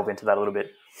delve into that a little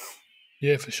bit.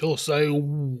 Yeah, for sure. So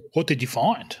what did you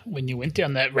find when you went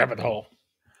down that rabbit hole?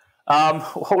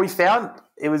 What we found,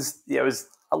 it was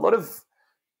a lot of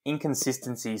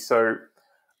inconsistency. So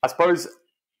I suppose,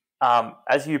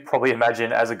 as you probably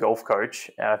imagine as a golf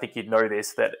coach, and I think you'd know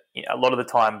this, that a lot of the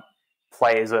time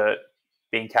players are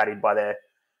being caddied by their,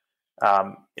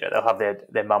 they'll have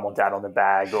their mum or dad on the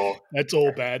bag, or That's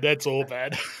all bad.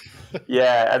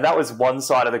 Yeah, and that was one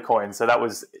side of the coin. So that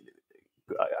was,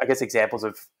 I guess, examples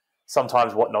of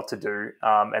sometimes what not to do.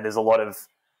 And there's a lot of,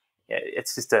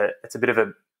 it's a bit of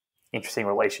an interesting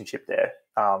relationship there.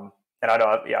 And I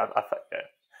know,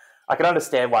 I can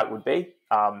understand why it would be.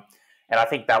 And I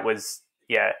think that was,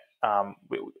 we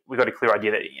got a clear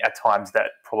idea that at times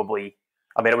that probably,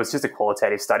 I mean, it was just a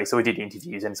qualitative study, so we did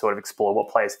interviews and sort of explore what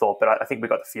players thought, but I think we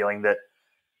got the feeling that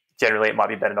generally it might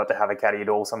be better not to have a caddy at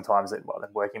all sometimes than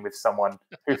working with someone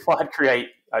who might create,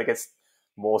 I guess,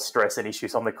 more stress and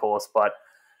issues on the course. But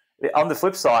on the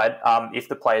flip side, if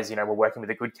the players, were working with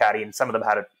a good caddy, and some of them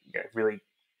had really,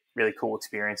 really cool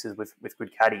experiences with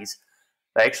good caddies,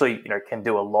 they actually, can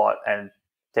do a lot and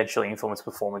potentially influence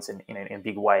performance in a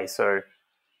big way. So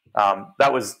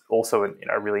that was also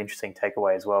a really interesting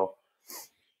takeaway as well.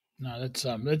 No,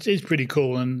 that is pretty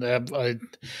cool, and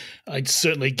I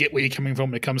certainly get where you're coming from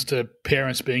when it comes to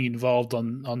parents being involved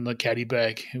on the caddy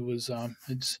bag. It was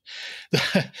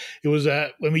it was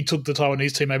when we took the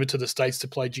Taiwanese team over to the States to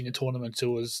play junior tournaments.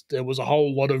 There was a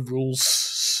whole lot of rules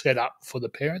set up for the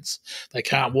parents. They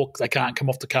can't walk, they can't come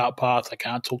off the cart path, they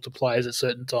can't talk to players at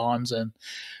certain times, and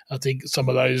I think some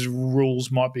of those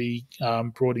rules might be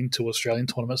brought into Australian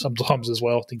tournaments sometimes as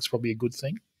well. I think it's probably a good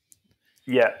thing.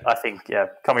 Yeah, I think,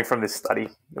 coming from this study,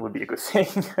 it would be a good thing.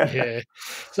 Yeah.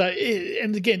 So,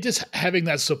 and again, just having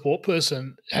that support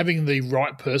person, having the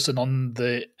right person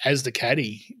as the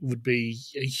caddy would be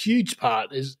a huge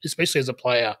part, especially as a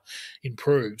player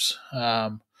improves.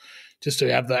 Just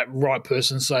to have that right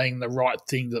person saying the right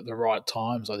things at the right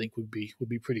times, I think would be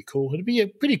pretty cool. It'd be a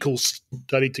pretty cool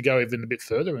study to go even a bit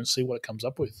further and see what it comes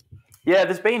up with. Yeah,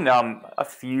 there's been a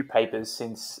few papers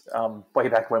since way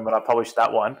back when I published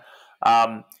that one.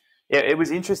 It was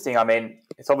interesting. I mean,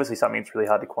 it's obviously something that's really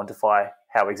hard to quantify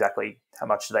how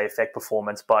much do they affect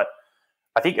performance, but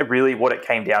I think what it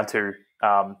came down to,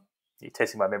 you're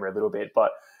testing my memory a little bit, but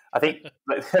I think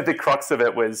the crux of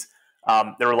it was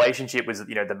the relationship was,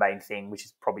 the main thing, which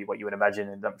is probably what you would imagine.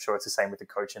 And I'm sure it's the same with the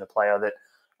coach and the player,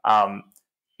 that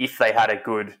if they had a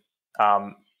good,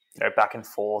 back and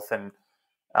forth, and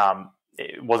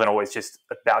it wasn't always just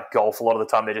about golf. A lot of the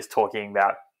time they're just talking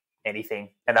about anything,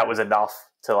 and that was enough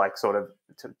to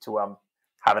to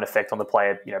have an effect on the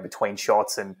player, between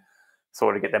shots, and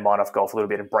sort of get their mind off golf a little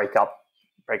bit and break up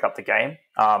the game.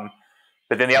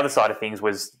 But then the other side of things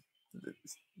was,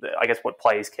 I guess, what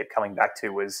players kept coming back to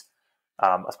was,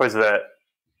 I suppose, the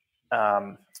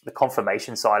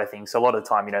confirmation side of things. So a lot of the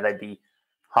time, they'd be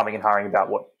humming and hawing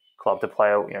about what club to play,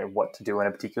 or what to do in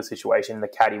a particular situation. The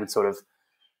caddy would sort of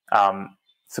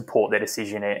support their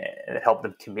decision and help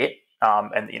them commit.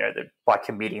 And by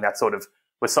committing, that sort of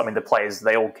was something the players,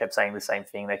 they all kept saying the same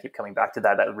thing. They keep coming back to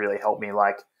that. That really helped me.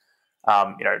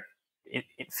 It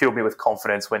filled me with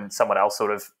confidence when someone else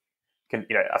sort of can,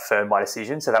 affirm my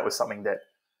decision. So that was something that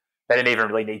they didn't even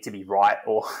really need to be right,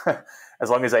 or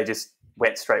as long as they just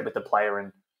went straight with the player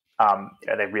and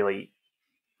they really,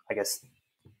 I guess,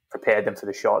 prepared them for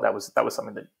the shot. That was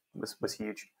something that was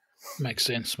huge. Makes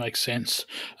sense.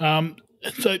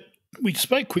 So we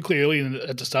spoke quickly earlier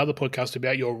at the start of the podcast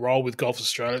about your role with Golf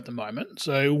Australia at the moment.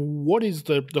 So what is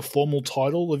the formal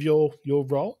title of your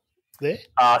role there?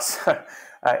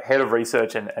 Head of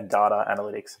Research and Data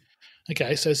Analytics.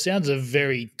 Okay, so it sounds of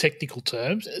very technical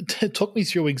terms. Talk me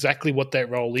through exactly what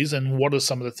that role is and what are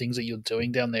some of the things that you're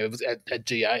doing down there at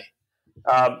GA?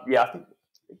 I think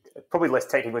probably less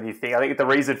technical than you think. I think the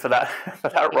reason for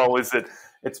that role is that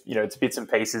it's bits and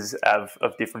pieces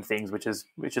of different things, which is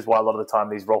why a lot of the time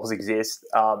these roles exist.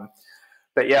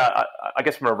 But yeah, I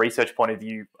guess from a research point of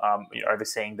view,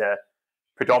 overseeing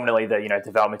predominantly the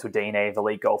developmental DNA of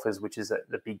elite golfers, which is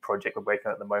the big project we're working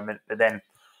on at the moment. But then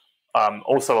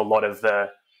also a lot of the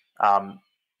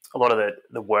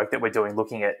work that we're doing,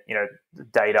 looking at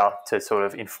data to sort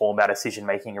of inform our decision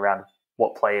making around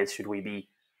what players should we be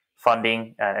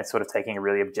funding, and sort of taking a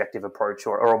really objective approach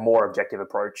or a more objective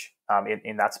approach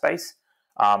in that space.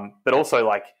 But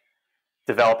also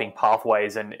developing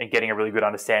pathways and getting a really good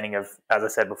understanding of, as I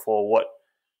said before,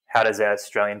 how does our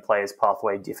Australian player's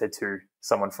pathway differ to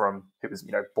someone who was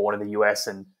born in the US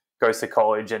and goes to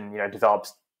college and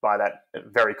develops by that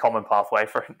very common pathway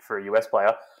for a US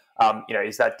player.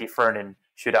 Is that different, and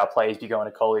should our players be going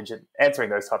to college, and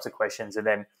answering those types of questions? And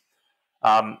then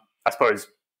I suppose,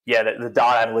 the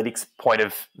data analytics point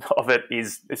of it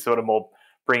is sort of more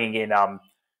bringing in,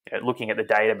 looking at the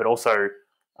data, but also,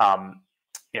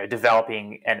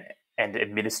 developing and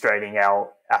administrating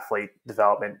our athlete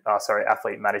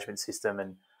management system,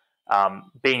 and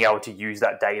being able to use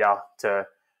that data to,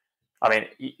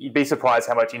 you'd be surprised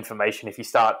how much information, if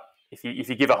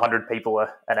you give 100 people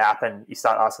an app and you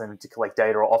start asking them to collect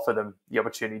data or offer them the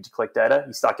opportunity to collect data,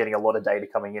 you start getting a lot of data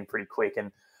coming in pretty quick.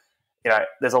 And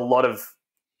there's a lot of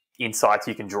insights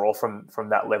you can draw from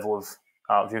that level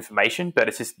of information, but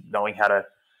it's just knowing how to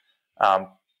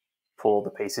pull the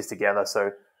pieces together.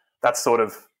 So that's sort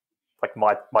of like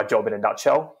my job in a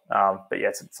nutshell. But yeah,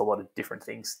 it's a lot of different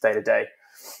things day to day.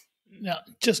 Now,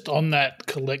 just on that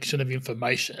collection of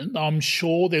information, I'm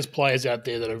sure there's players out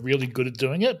there that are really good at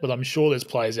doing it, but I'm sure there's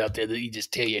players out there that you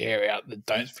just tear your hair out that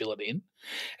don't fill it in.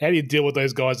 How do you deal with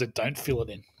those guys that don't fill it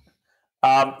in?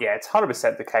 Yeah, it's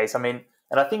 100% the case. I mean,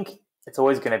 and I think it's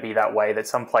always going to be that way, that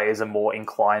some players are more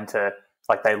inclined to,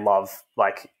 like, they love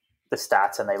like the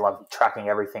stats and they love tracking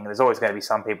everything. There's always going to be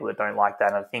some people that don't like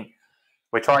that. And I think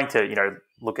we're trying to,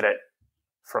 look at it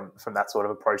from that sort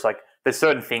of approach. Like, there's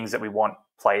certain things that we want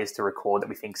players to record that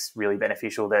we think is really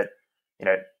beneficial, that,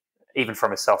 even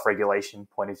from a self-regulation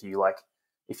point of view, like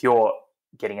if you're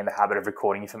getting in the habit of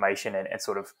recording information and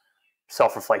sort of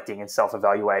self-reflecting and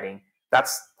self-evaluating,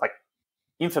 that's like,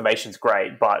 information's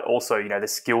great, but also, the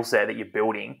skill set that you're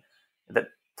building that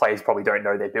players probably don't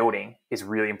know they're building is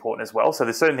really important as well. So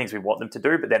there's certain things we want them to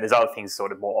do, but then there's other things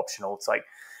sort of more optional. It's like,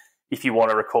 if you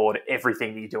want to record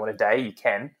everything that you do in a day, you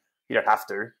can. You don't have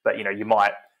to, but, you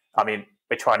might. I mean,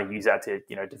 we're trying to use that to,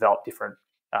 develop different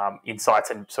insights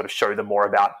and sort of show them more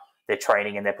about their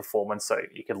training and their performance. So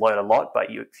you can learn a lot, but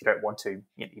if you don't want to,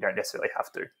 you don't necessarily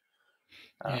have to.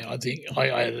 I think I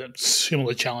had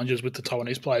similar challenges with the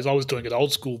Taiwanese players. I was doing it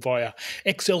old school via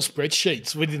Excel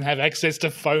spreadsheets. We didn't have access to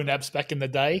phone apps back in the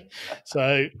day.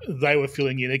 So they were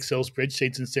filling in Excel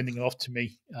spreadsheets and sending it off to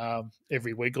me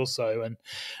every week or so. And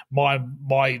my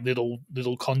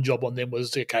little con job on them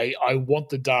was, okay, I want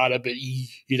the data, but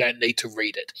you don't need to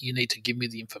read it. You need to give me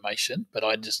the information, but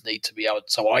I just need to be able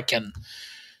so I can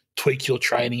tweak your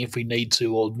training if we need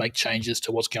to, or make changes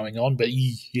to what's going on. But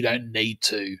you don't need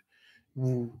to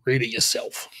read it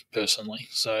yourself, personally.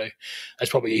 So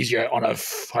it's probably easier on a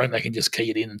phone. They can just key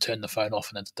it in and turn the phone off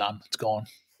and it's done. It's gone.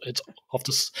 It's off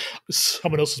to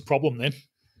someone else's problem then.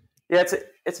 Yeah,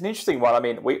 it's an interesting one. I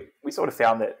mean, we sort of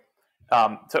found that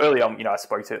so early on, I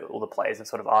spoke to all the players and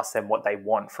sort of asked them what they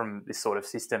want from this sort of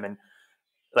system, and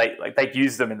they'd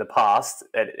used them in the past.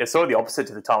 It's sort of the opposite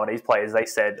to the Taiwanese players. They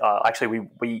said, actually,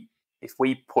 we if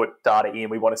we put data in,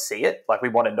 we want to see it. Like, we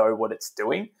want to know what it's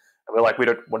doing. And we're like, we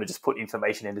don't want to just put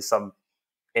information into some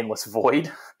endless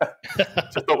void. Which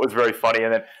I thought was very funny.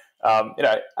 And then,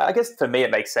 I guess for me,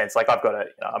 it makes sense. Like,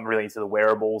 I'm really into the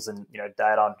wearables and,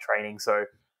 data and training. So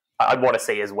I'd want to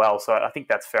see as well. So I think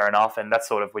that's fair enough. And that's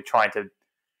sort of, we're trying to,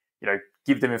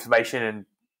 give them information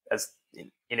and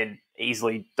in an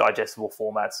easily digestible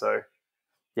format. So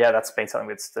yeah, that's been something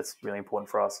that's really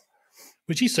important for us.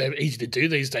 Which is so easy to do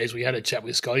these days. We had a chat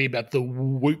with Scotty about the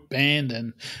Whoop band,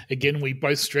 and again, we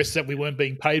both stressed that we weren't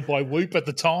being paid by Whoop at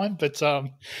the time. But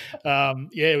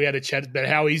we had a chat about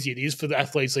how easy it is for the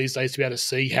athletes these days to be able to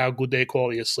see how good their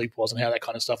quality of sleep was and how that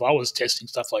kind of stuff. I was testing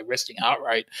stuff like resting heart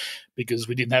rate because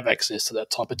we didn't have access to that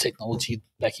type of technology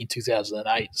back in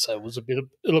 2008. So it was a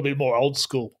little bit more old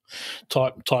school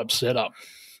type setup.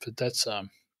 But that's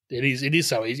It is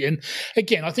so easy. And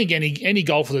again, I think any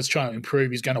golfer that's trying to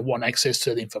improve is going to want access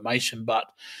to the information, but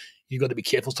you've got to be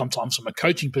careful sometimes from a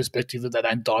coaching perspective that they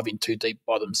don't dive in too deep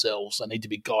by themselves. They need to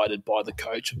be guided by the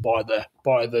coach and by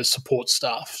the support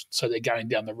staff, so they're going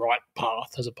down the right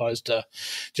path as opposed to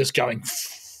just going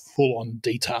full on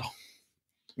detail.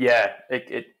 Yeah,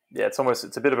 it's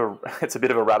a bit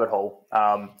of a rabbit hole.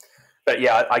 But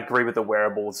yeah, I agree with the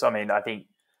wearables. I mean, I think,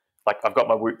 like, I've got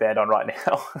my Whoop band on right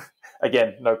now.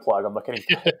 Again, no plug. I'm not getting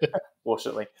paid,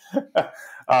 fortunately.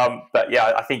 But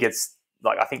yeah, I think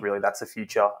really that's the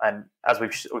future. And as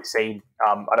we've seen,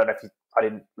 I don't know if I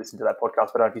didn't listen to that podcast,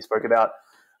 but I don't know if you spoke about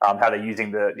how they're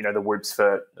using the Whoops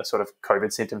for a sort of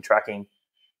COVID symptom tracking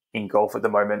in golf at the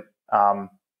moment on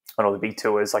all the big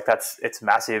tours. Like, it's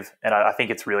massive, and I think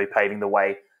it's really paving the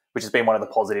way, which has been one of the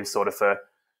positives, sort of, for,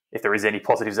 if there is any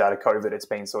positives out of COVID, it's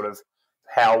been sort of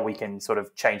how we can sort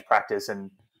of change practice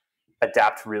and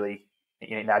adapt really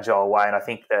in an agile way. And I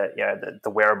think that the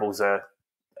wearables are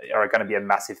going to be a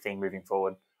massive thing moving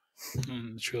forward.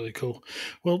 It's really cool.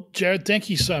 Well, Jarrod, thank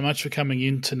you so much for coming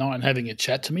in tonight and having a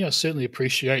chat to me. I certainly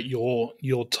appreciate your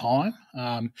time.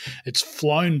 It's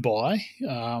flown by.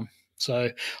 So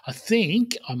I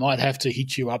think I might have to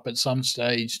hit you up at some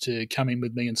stage to come in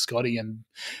with me and Scotty and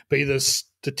be the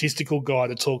statistical guy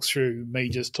that talks through me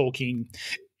just talking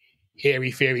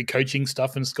airy-fairy coaching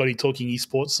stuff and Scotty talking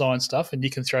esports science stuff, and you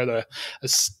can throw a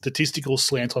statistical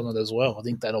slant on it as well. I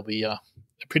think that'll be a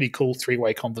pretty cool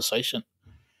three-way conversation.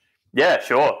 Yeah,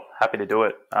 sure. Happy to do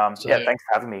it. Thanks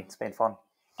for having me. It's been fun.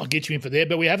 I'll get you in for there.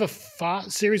 But we have a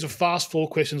series of fast four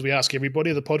questions we ask everybody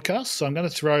of the podcast. So I'm going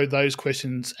to throw those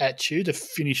questions at you to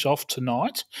finish off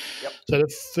tonight. Yep. So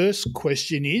the first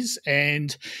question is,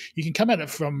 and you can come at it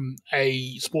from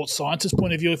a sports scientist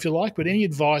point of view if you like, but any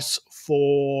advice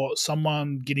for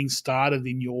someone getting started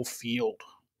in your field?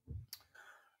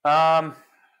 I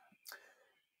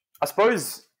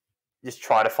suppose just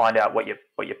try to find out what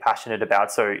you're passionate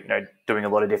about. So, doing a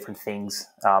lot of different things.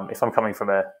 If I'm coming from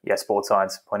a sports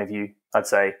science point of view, I'd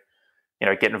say,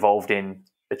 get involved in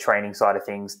the training side of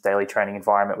things, daily training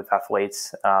environment with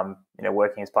athletes,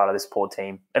 working as part of the sport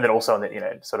team. And then also on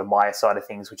the, sort of my side of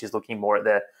things, which is looking more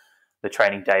at the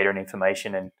training data and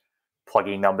information and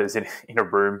plugging numbers in a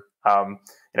room.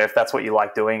 If that's what you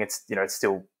like doing, it's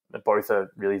still both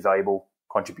are really valuable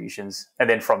contributions. And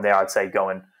then from there, I'd say go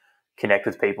and connect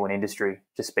with people in industry,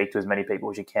 just speak to as many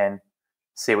people as you can,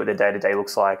 see what their day-to-day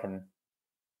looks like, and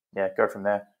go from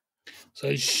there.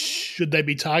 So should they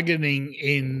be targeting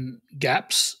in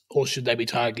gaps, or should they be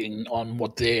targeting on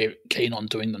what they're keen on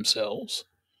doing themselves?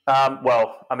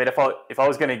 Well, I mean, if I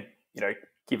was going to,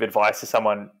 give advice to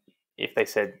someone, if they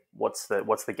said, what's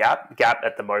the gap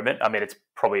at the moment? I mean, it's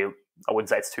probably, I wouldn't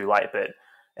say it's too late, but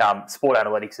sport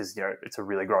analytics is, it's a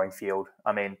really growing field.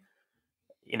 I mean,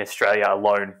 in Australia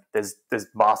alone, there's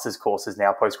master's courses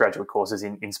now, postgraduate courses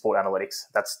in sport analytics.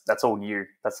 That's all new.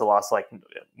 That's the last,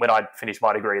 when I finished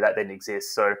my degree, that didn't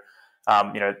exist. So,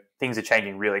 things are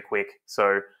changing really quick.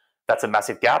 So that's a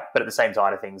massive gap. But at the same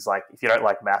time of things, like if you don't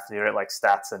like math and you don't like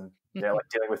stats and like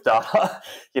dealing with data,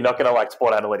 you're not going to like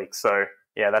sport analytics. So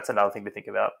that's another thing to think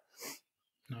about.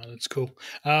 No, that's cool.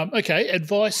 Okay,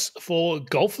 advice for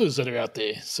golfers that are out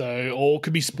there. So, or it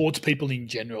could be sports people in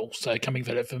general. So, coming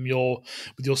at it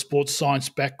with your sports science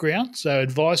background. So,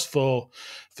 advice for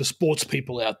sports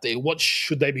people out there. What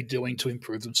should they be doing to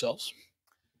improve themselves?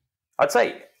 I'd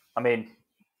say, I mean,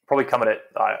 probably come at it.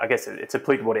 I guess it's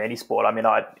applicable to any sport. I mean,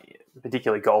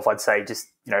 particularly golf. I'd say just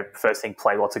first thing,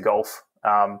 play lots of golf.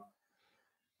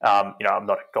 I'm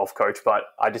not a golf coach, but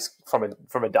I just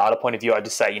from a data point of view, I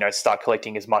just say start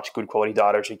collecting as much good quality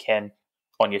data as you can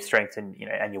on your strengths and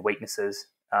and your weaknesses.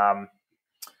 And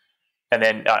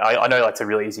then I know that's a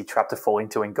really easy trap to fall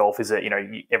into in golf. Is that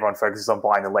everyone focuses on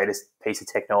buying the latest piece of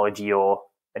technology or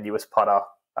a newest putter.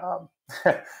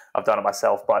 I've done it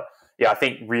myself, but I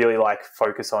think really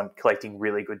focus on collecting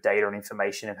really good data and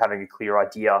information and having a clear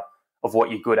idea of what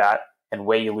you're good at and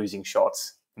where you're losing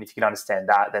shots. And if you can understand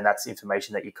that, then that's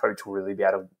information that your coach will really be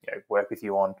able to work with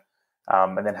you on.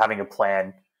 And then having a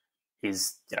plan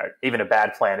is, even a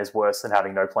bad plan is worse than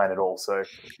having no plan at all. So,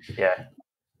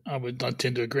 I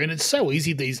tend to agree. And it's so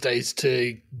easy these days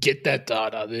to get that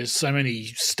data. There's so many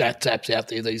stats apps out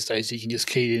there these days. You can just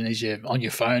key it in on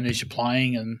your phone as you're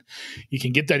playing, and you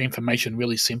can get that information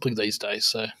really simply these days.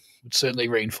 So I would certainly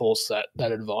reinforce that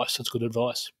advice. That's good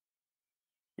advice.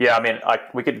 Yeah, I mean,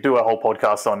 we could do a whole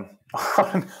podcast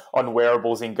on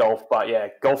wearables in golf, but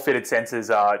golf fitted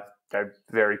sensors are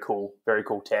very cool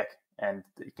tech, and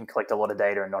you can collect a lot of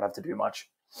data and not have to do much.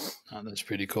 Oh, that's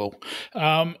pretty cool.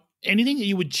 Anything that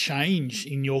you would change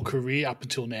in your career up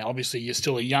until now? Obviously, you're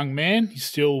still a young man. You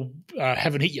still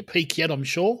haven't hit your peak yet, I'm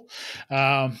sure.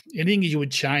 Anything you would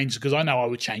change? Because I know I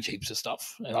would change heaps of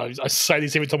stuff. And I say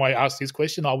this every time I ask this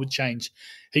question. I would change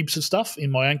heaps of stuff in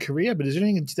my own career. But is there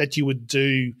anything that you would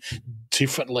do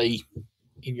differently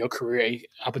in your career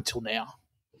up until now?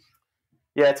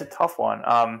 Yeah, it's a tough one.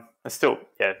 It's still,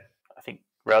 I think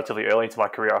relatively early into my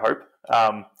career, I hope.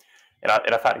 And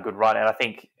I've had a good run, and I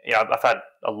think I've had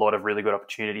a lot of really good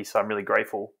opportunities, so I'm really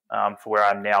grateful for where I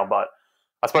am now. But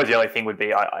I suppose the only thing would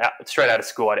be, I straight out of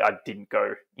school, I didn't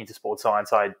go into sports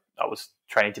science. I was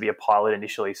training to be a pilot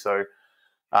initially, so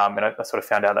and I sort of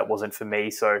found out that wasn't for me.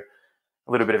 So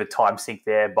a little bit of a time sink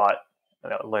there, but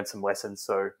I learned some lessons.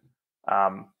 So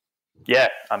I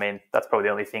mean, that's probably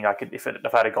the only thing I could. If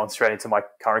I had gone straight into my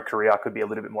current career, I could be a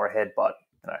little bit more ahead, but.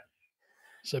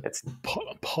 So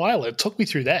pilot, talk me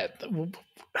through that.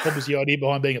 What was the idea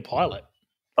behind being a pilot?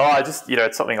 Oh, I just,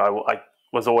 it's something I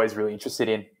was always really interested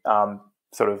in,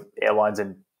 sort of airlines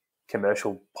and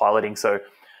commercial piloting. So,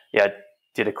 I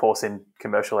did a course in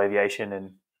commercial aviation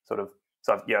and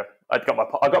I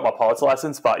got my pilot's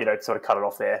license, but, sort of cut it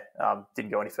off there.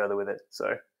 Didn't go any further with it.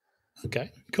 So.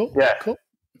 Okay, cool. Yeah. Cool.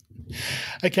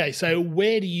 Okay, so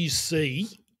where do you see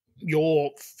your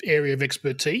area of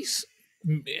expertise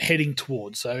heading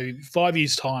towards? So 5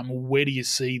 years' time, where do you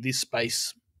see this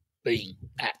space being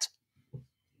at?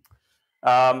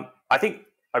 I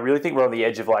really think we're on the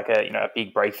edge of a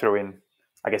big breakthrough in,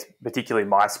 I guess, particularly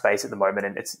my space at the moment,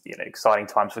 and it's exciting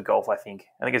times for golf. I think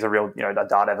there's a real a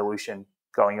data evolution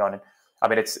going on. I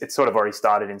mean, it's sort of already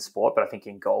started in sport, but I think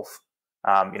in golf,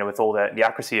 with all the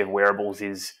accuracy of wearables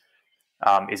is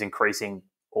increasing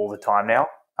all the time now.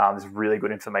 There's really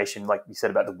good information, like you said,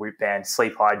 about the Whoop band,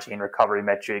 sleep hygiene, recovery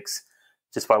metrics,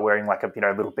 just by wearing like a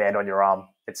little band on your arm.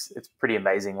 It's pretty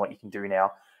amazing what you can do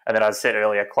now. And then, as I said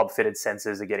earlier, club-fitted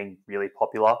sensors are getting really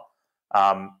popular.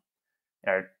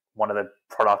 One of the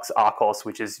products, Arcos,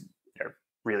 which is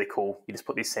really cool. You just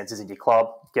put these sensors in your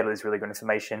club, get all this really good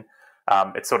information.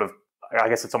 It's sort of, I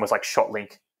guess it's almost like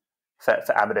ShotLink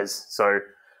for amateurs. So,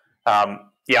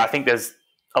 I think there's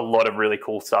a lot of really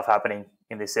cool stuff happening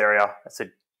in this area. It's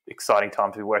an exciting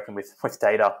time to be working with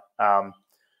data.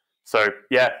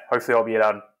 Hopefully I'll be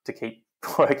able to keep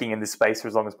working in this space for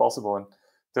as long as possible and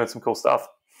doing some cool stuff.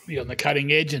 Be on the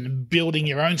cutting edge and building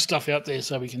your own stuff out there,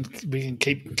 so we can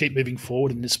keep moving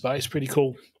forward in this space. Pretty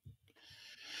cool.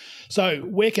 So,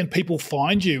 where can people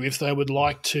find you if they would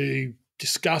like to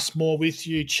discuss more with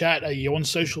you, chat? Are you on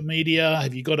social media?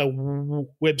 Have you got a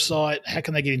website? How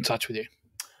can they get in touch with you?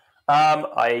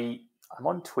 I'm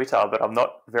on Twitter, but I'm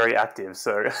not very active.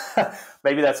 So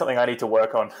maybe that's something I need to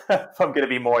work on if I'm going to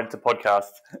be more into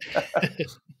podcasts.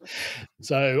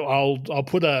 So I'll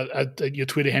put your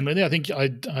Twitter handle in there. I think I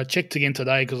checked again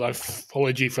today because I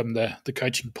followed you from the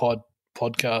Coaching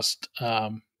podcast,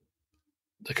 the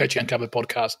Coaching Uncovered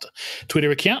podcast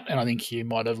Twitter account, and I think you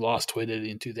might have last tweeted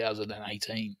in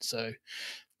 2018. So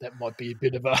that might be a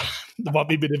bit of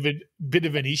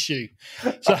an issue.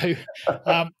 So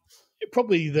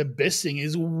probably the best thing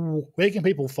is, where can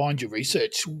people find your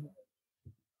research?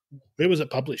 Where was it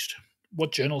published?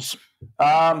 What journals?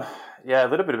 A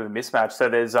little bit of a mismatch. So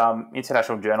there's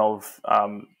International Journal of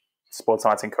Sports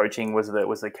Science and Coaching was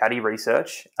the caddy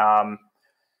research, and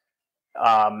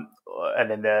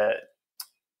then the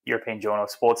European Journal of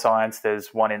Sports Science.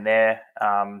 There's one in there.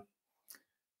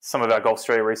 Some of our Golf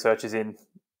Australia research is in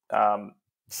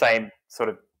same sort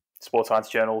of sports science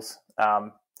journals.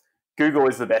 Google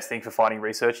is the best thing for finding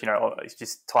research.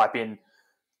 Just type in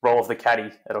role of the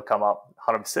caddy, it'll come up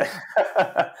 100%.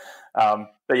 I'm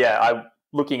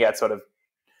looking at sort of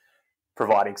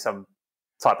providing some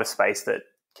type of space that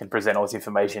can present all this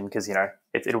information, because,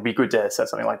 it'll be good to set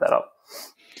something like that up.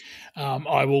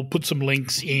 I will put some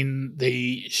links in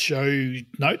the show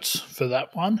notes for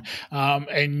that one.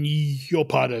 And you're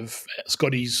part of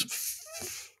Scotty's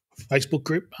Facebook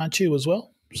group, aren't you, as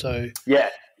well? So yeah,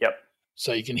 yep.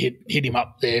 So you can hit him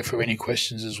up there for any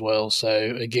questions as well.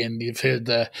 So again, you've heard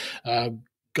the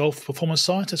Golf Performance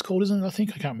Science, it's called, isn't it? I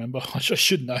think, I can't remember. I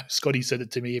should know. Scotty said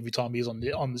it to me every time he's on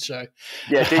the show.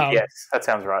 Yeah, yes, that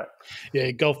sounds right.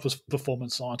 Yeah, Golf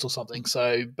Performance Science or something.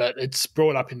 So, but it's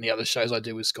brought up in the other shows I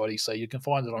do with Scotty. So you can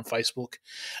find it on Facebook.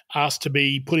 Ask to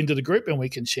be put into the group, and we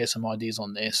can share some ideas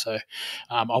on there. So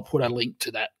I'll put a link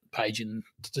to that page in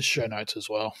the show notes as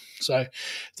well. So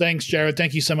thanks, Jarrod.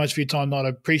 Thank you so much for your time tonight. I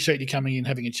appreciate you coming in,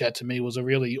 having a chat to me. It was a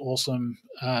really awesome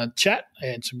chat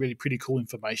and some really pretty cool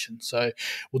information. So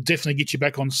we'll definitely get you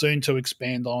back on soon to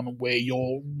expand on where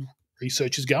your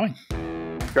research is going.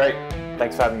 Great.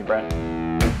 Thanks for having me, Brent.